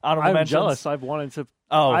 Anyway, I'm jealous. I've wanted to...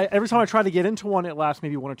 every time I try to get into one, it lasts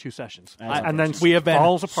maybe 1 or 2 sessions. And then we have been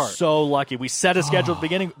falls apart. So lucky. We set a schedule at the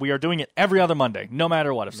beginning. We are doing it every other Monday, no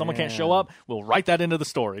matter what. If someone can't show up, we'll write that into the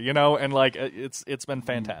story, and like it's been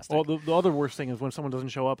fantastic. Well, the other worst thing is when someone doesn't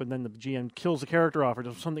show up and then the GM kills the character off or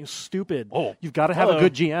does something stupid. You've got to have a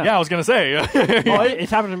good GM. Yeah, I was going to say.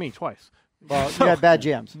 It's happened to me twice. Well, you got bad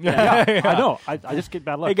GMs. Yeah. I know. I just get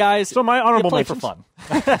bad luck. Hey, guys. So my honorable play mentions. for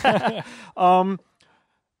fun.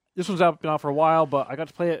 This one's been out for a while, but I got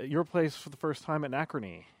to play at your place for the first time at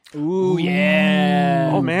Anachrony. Ooh,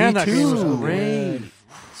 yeah. Oh, man, that game was so great. Good.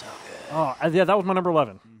 So good. Oh, yeah, that was my number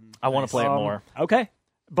 11. I want to play it more. Okay.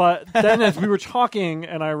 But then as we were talking,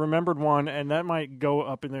 and I remembered one, and that might go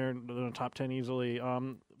up in there in the top 10 easily.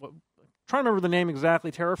 Trying to remember the name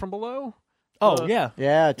exactly. Terror from Below? Oh, yeah.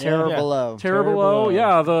 Yeah, Terror Below. Terror Below.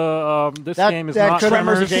 Yeah, this game is not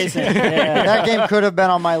Tremors. That game could have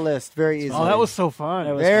been on my list very easily. Oh, that was so fun.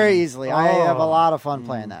 Very easily. I have a lot of fun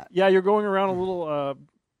playing that. Yeah, you're going around a little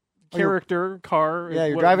character car. Yeah,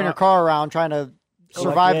 you're driving your car around trying to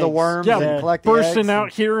survive the worms and collect the eggs. Bursting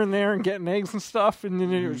out here and there and getting eggs and stuff. And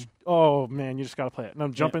then you're you just got to play it. And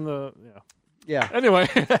I'm jumping Yeah. Anyway.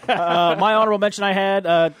 My honorable mention I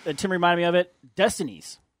had, Tim reminded me of it,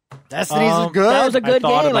 Destinies. Destinies is good. That was a good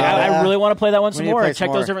game. Like, I really want to play that one some more.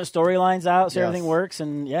 Check those different storylines out, so everything works,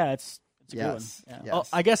 and it's a good one. Yeah. Yes.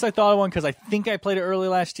 I guess I thought of one because I think I played it early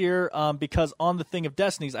last year. Because on the thing of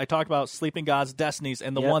Destinies, I talked about Sleeping Gods Destinies,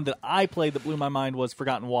 and the one that I played that blew my mind was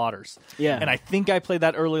Forgotten Waters. Yeah, and I think I played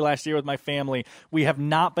that early last year with my family. We have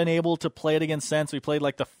not been able to play it again since. We played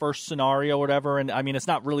like the first scenario or whatever, and I mean it's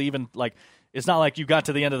not really even like. It's not like you got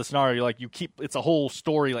to the end of the scenario. Like it's a whole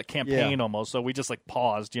story, like campaign almost. So we just like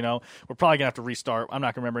paused. We're probably gonna have to restart. I'm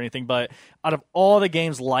not gonna remember anything. But out of all the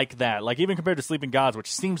games like that, like even compared to Sleeping Gods,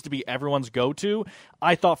 which seems to be everyone's go-to,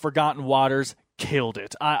 I thought Forgotten Waters killed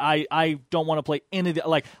it. I don't want to play any of the,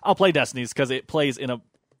 like I'll play Destinies because it plays in a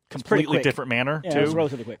completely different manner too. It's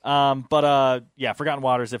relatively quick. Forgotten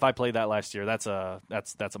Waters. If I played that last year, that's a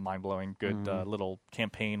mind-blowing good little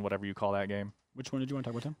campaign, whatever you call that game. Which one did you want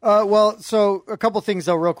to talk about, Tim? So a couple things,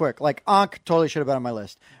 though, real quick. Like, Ankh totally should have been on my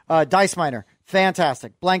list. Dice Miner,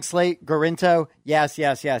 fantastic. Blank Slate, Garinto, yes.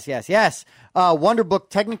 Wonder Book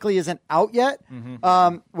technically isn't out yet,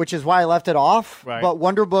 which is why I left it off. Right. But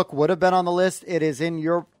Wonder Book would have been on the list. It is in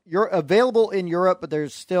you're available in Europe, but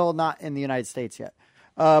there's still not in the United States yet.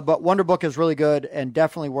 But Wonder Book is really good and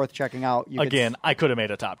definitely worth checking out. Again, I could have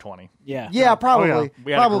made a top 20. Yeah, probably. Oh, yeah.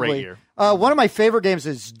 We had a great year. One of my favorite games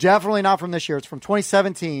is definitely not from this year. It's from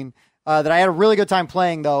 2017. That I had a really good time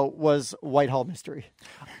playing, though, was Whitehall Mystery.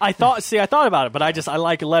 I thought about it, but I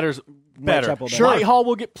like Letters better. Whitechapel Sure. Whitehall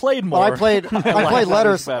will get played more. Well, I played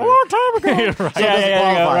Letters a better. long time ago. Right. So it doesn't Yeah,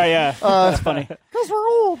 qualify. right, yeah. That's funny. Because we're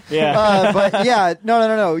old. Yeah. But yeah,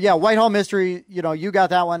 no. Yeah, Whitehall Mystery, you got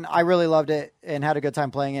that one. I really loved it and had a good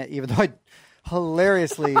time playing it, even though I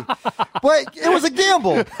hilariously. But it was a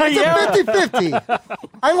gamble. It's a 50-50.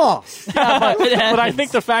 I lost. But I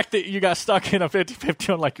think the fact that you got stuck in a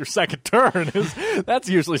 50-50 on like your second turn that's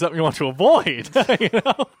usually something you want to avoid.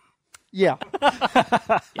 Yeah.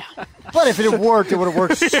 But if it had worked, it would have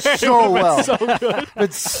worked so well. So good.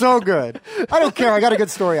 It's so good. I don't care. I got a good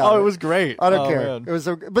story out of it. Oh, it was great. I don't care. Man. It was,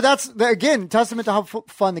 but that's again testament to how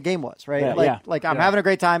fun the game was, right? Yeah, like I'm having a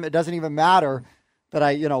great time. It doesn't even matter that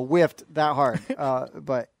I whiffed that hard.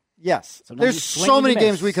 But yes, Sometimes you there's swing so and many you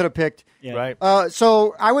games miss. we could have picked. Yeah. Right.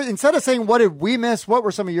 So I would, instead of saying what did we miss, what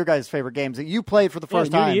were some of your guys' favorite games that you played for the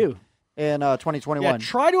first new to time you. in 2021? Yeah,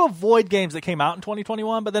 try to avoid games that came out in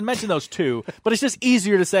 2021, but then mention those two. But it's just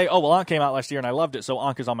easier to say, oh, well, Ankh came out last year and I loved it, so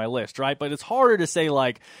Ankh is on my list, right? But it's harder to say,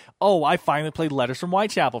 like, oh, I finally played Letters from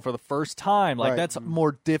Whitechapel for the first time. Like, Right. that's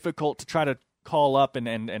more difficult to try to call up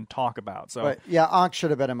and talk about. So, But yeah, Ankh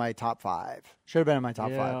should have been in my top 5. Should have been in my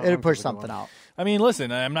top 5. It'd Ankh push was a good something out. I mean,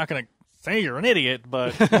 listen, I'm not going to say you're an idiot,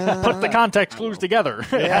 but put the context clues together.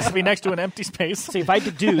 It has to be next to an empty space. See, if I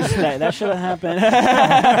deduce that should have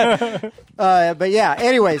happened. But yeah,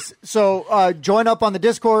 anyways, so join up on the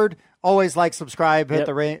Discord. Always like, subscribe, hit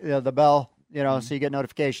the bell, so you get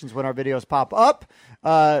notifications when our videos pop up.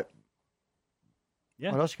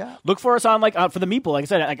 Yeah. What else you got? Look for us on for the Meeple. Like I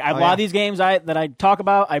said, a lot of these games that I talk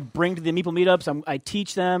about, I bring to the Meeple meetups. I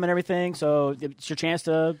teach them and everything. So it's your chance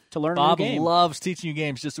to learn Bob a new game. loves teaching you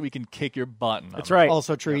games just so we can kick your butt. That's right.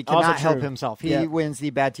 Also true. He Also cannot help true. himself. He Yeah. wins the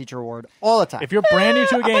bad teacher award all the time. If you're brand new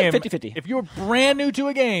to a game, 50-50. if you're brand new to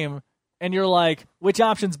a game and you're like, which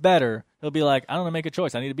option's better? He'll be like, I don't know, make a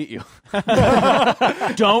choice. I need to beat you.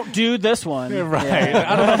 Don't do this one. Right. Yeah.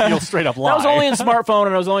 I don't know if you'll straight up lie. That was only in smartphone,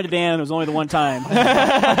 and it was only to Dan, and it was only the one time.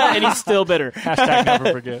 And he's still bitter. Hashtag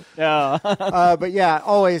never forget. Yeah. But yeah,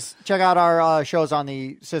 always check out our shows on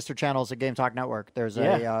the sister channels at Game Talk Network. There's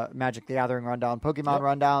a Magic the Gathering rundown, Pokemon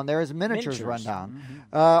rundown. There is a miniatures rundown.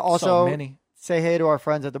 Also, So many. say hey to our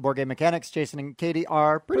friends at the Board Game Mechanics. Jason and Katie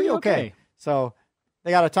are pretty okay. So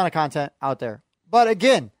they got a ton of content out there. But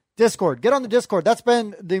again, Discord. Get on the Discord. That's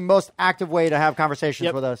been the most active way to have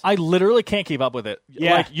conversations with us. I literally can't keep up with it.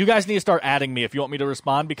 Yeah. Like, you guys need to start adding me if you want me to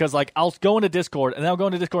respond, because like I'll go into Discord and then I'll go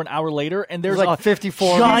into Discord an hour later and there's like a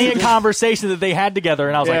 54 giant messages. conversation that they had together,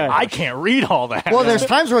 and I was Yeah. like, I can't read all that. Well, there's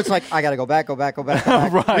times where it's like, I got to go back.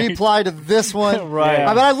 Right. Reply to this one. Right.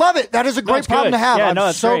 But I love it. That is a great it's problem good. to have. Yeah, I'm no,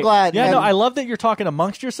 it's so great. glad. Yeah, And no, I love that you're talking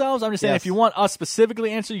amongst yourselves. I'm just saying, Yes. if you want us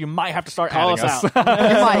specifically answer, you might have to start Call adding us us.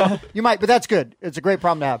 out. you might, but that's good. It's a great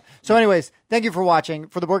problem to have. So anyways, thank you for watching.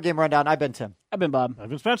 For the Board Game Rundown, I've been Tim. I've been Bob. I've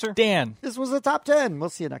been Spencer. Dan. This was the top 10. We'll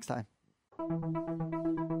see you next time.